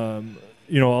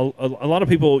 You know, a lot of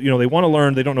people, you know, they want to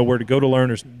learn. They don't know where to go to learn.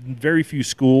 There's very few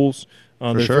schools.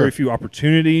 There's very few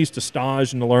opportunities to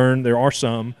stage and to learn. There are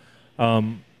some.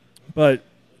 But,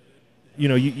 you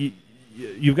know,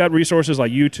 you've got resources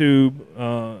like YouTube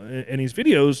and these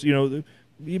videos, you know,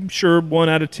 I'm sure 1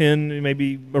 out of 10 may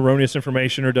be erroneous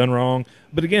information or done wrong.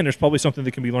 But, again, there's probably something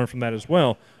that can be learned from that as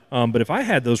well. But if I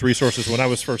had those resources when I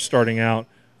was first starting out,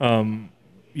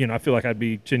 you know, I feel like I'd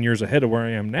be 10 years ahead of where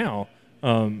I am now.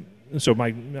 So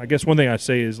I guess one thing I'd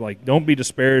say is, like, don't be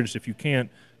disparaged if you can't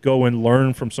go and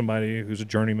learn from somebody who's a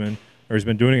journeyman or has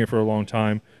been doing it for a long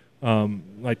time.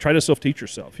 Like, try to self-teach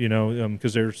yourself, you know,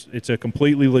 because it's a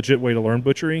completely legit way to learn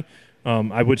butchery.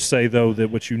 I would say, though,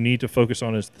 that what you need to focus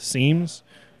on is the seams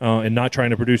and not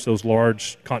trying to produce those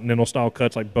large continental-style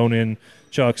cuts like bone-in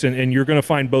chucks. And you're going to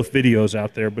find both videos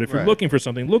out there. But if you're looking for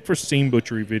something, look for seam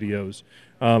butchery videos.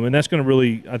 And that's going to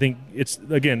really, I think, it's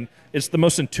the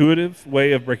most intuitive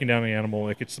way of breaking down an animal.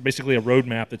 Like, it's basically a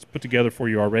roadmap that's put together for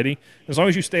you already. As long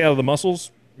as you stay out of the muscles,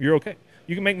 you're okay.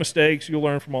 You can make mistakes, you'll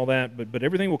learn from all that, but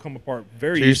everything will come apart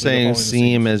very easily. So you're saying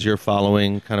seam as you're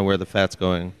following kind of where the fat's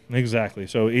going. Exactly.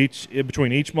 So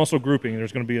between each muscle grouping,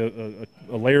 there's going to be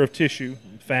a layer of tissue,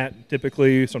 fat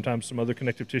typically, sometimes some other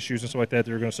connective tissues and stuff like that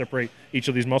that are going to separate each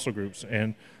of these muscle groups.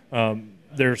 And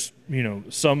there's, you know,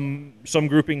 some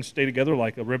groupings stay together,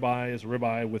 like a ribeye is a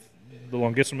ribeye with the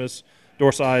longissimus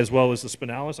dorsi as well as the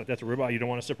spinalis. Like, that's a ribeye. You don't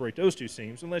want to separate those two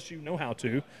seams unless you know how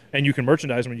to, and you can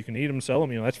merchandise them and you can eat them, sell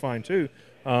them. You know, that's fine too.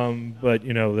 But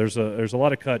you know, there's a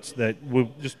lot of cuts that will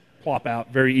just plop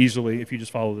out very easily if you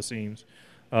just follow the seams.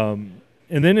 And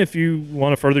then if you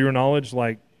want to further your knowledge,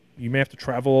 like, you may have to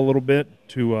travel a little bit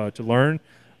to learn.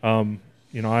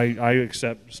 You know, I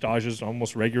accept stages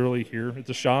almost regularly here at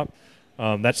the shop.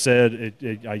 That said,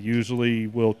 I usually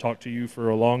will talk to you for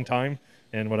a long time.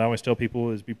 And what I always tell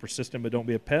people is be persistent, but don't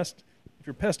be a pest. If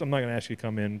you're a pest, I'm not going to ask you to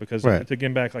come in because to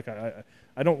get back, like,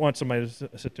 I don't want somebody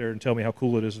to sit there and tell me how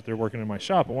cool it is that they're working in my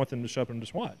shop. I want them to show up and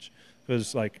just watch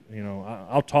because, like, you know,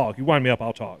 I'll talk. You wind me up,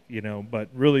 I'll talk, you know. But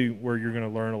really where you're going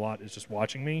to learn a lot is just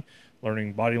watching me,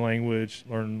 learning body language,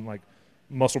 learn, like,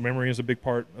 muscle memory is a big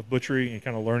part of butchery and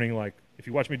kind of learning, like, if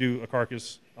you watch me do a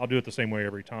carcass, I'll do it the same way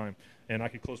every time. And I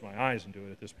could close my eyes and do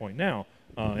it at this point now.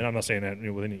 And I'm not saying that, you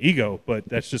know, with any ego, but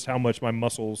that's just how much my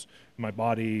muscles, my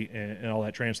body, and all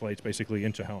that translates basically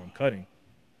into how I'm cutting.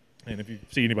 And if you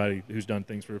see anybody who's done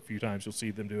things for a few times, you'll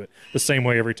see them do it the same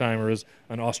way every time. Or as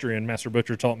an Austrian master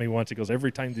butcher taught me once, he goes,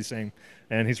 every time's the same.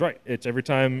 And he's right. It's every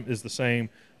time is the same.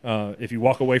 If you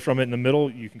walk away from it in the middle,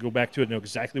 you can go back to it and know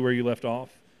exactly where you left off.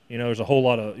 You know, there's a whole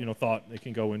lot of, you know, thought that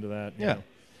can go into that. You know.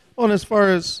 Well, and as far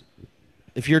as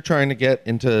if you're trying to get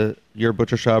into your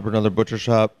butcher shop or another butcher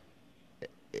shop,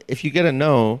 if you get a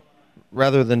no,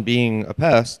 rather than being a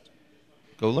pest,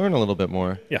 go learn a little bit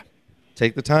more. Yeah.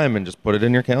 Take the time and just put it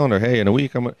in your calendar. Hey, in a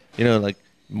week, you know, like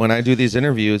when I do these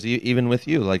interviews, even with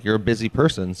you, like, you're a busy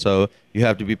person, so you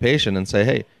have to be patient and say,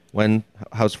 hey,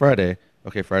 how's Friday?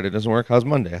 Okay, Friday doesn't work. How's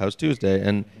Monday? How's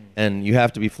Tuesday? And you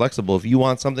have to be flexible. If you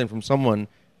want something from someone,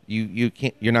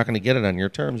 you're not going to get it on your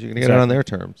terms. You're going to get it on their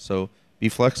terms. So be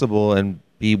flexible and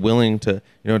be willing to,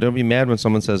 don't be mad when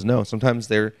someone says no. Sometimes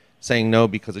they're saying no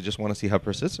because they just want to see how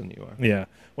persistent you are. Yeah.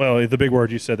 Well, the big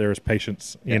word you said there is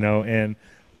patience, and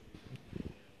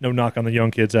no knock on the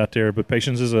young kids out there, but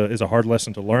patience is a hard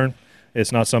lesson to learn.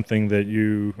 It's not something that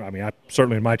I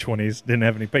certainly in my 20s didn't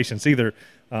have any patience either,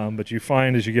 but you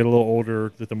find as you get a little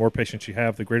older that the more patience you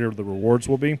have, the greater the rewards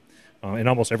will be in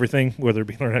almost everything, whether it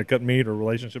be learning how to cut meat or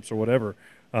relationships or whatever.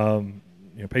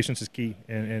 Patience is key,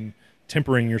 and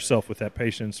tempering yourself with that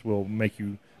patience will make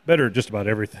you better at just about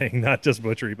everything, not just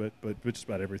butchery, but just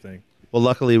about everything. Well,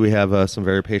 luckily we have some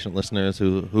very patient listeners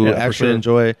who actually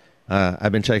enjoy.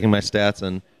 I've been checking my stats,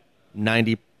 and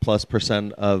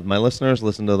 90+% of my listeners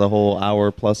listen to the whole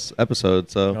hour-plus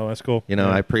episode. So, that's cool.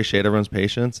 I appreciate everyone's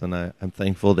patience, and I'm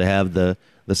thankful to have the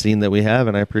scene that we have,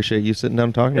 and I appreciate you sitting down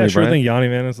and talking to me, sure Bryan. thing, Yanni,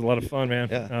 man. It's a lot of fun, man.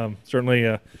 Yeah. Certainly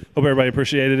hope everybody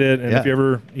appreciated it. And if you're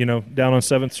ever, down on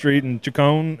 7th Street in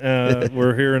Chacon,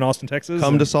 we're here in Austin, Texas.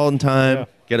 Come to Salt and Thyme,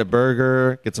 get a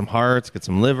burger, get some hearts, get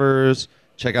some livers,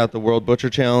 check out the World Butcher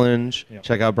Challenge,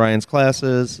 check out Bryan's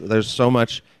classes. There's so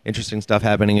much interesting stuff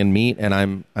happening in meat,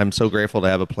 and I'm so grateful to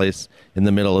have a place in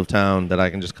the middle of town that I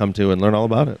can just come to and learn all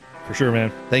about it. For sure, man.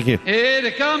 Thank you. Hey,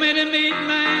 they call me the meat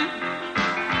man.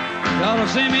 Y'all to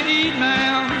see me eat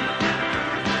now.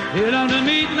 Hit on the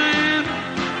meat man.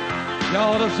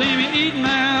 Y'all to see me eat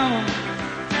now.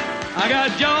 I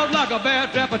got jaws like a bear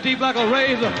trap, a teeth like a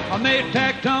razor. I made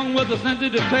tack tongue with a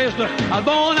sensitive taster. I was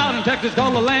born out in Texas,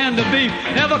 called the land of beef.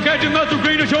 Never catch a muscle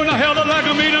green or showing the hell like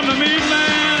a meat. I'm the meat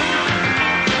man.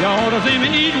 Y'all to see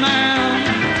me eat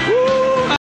now.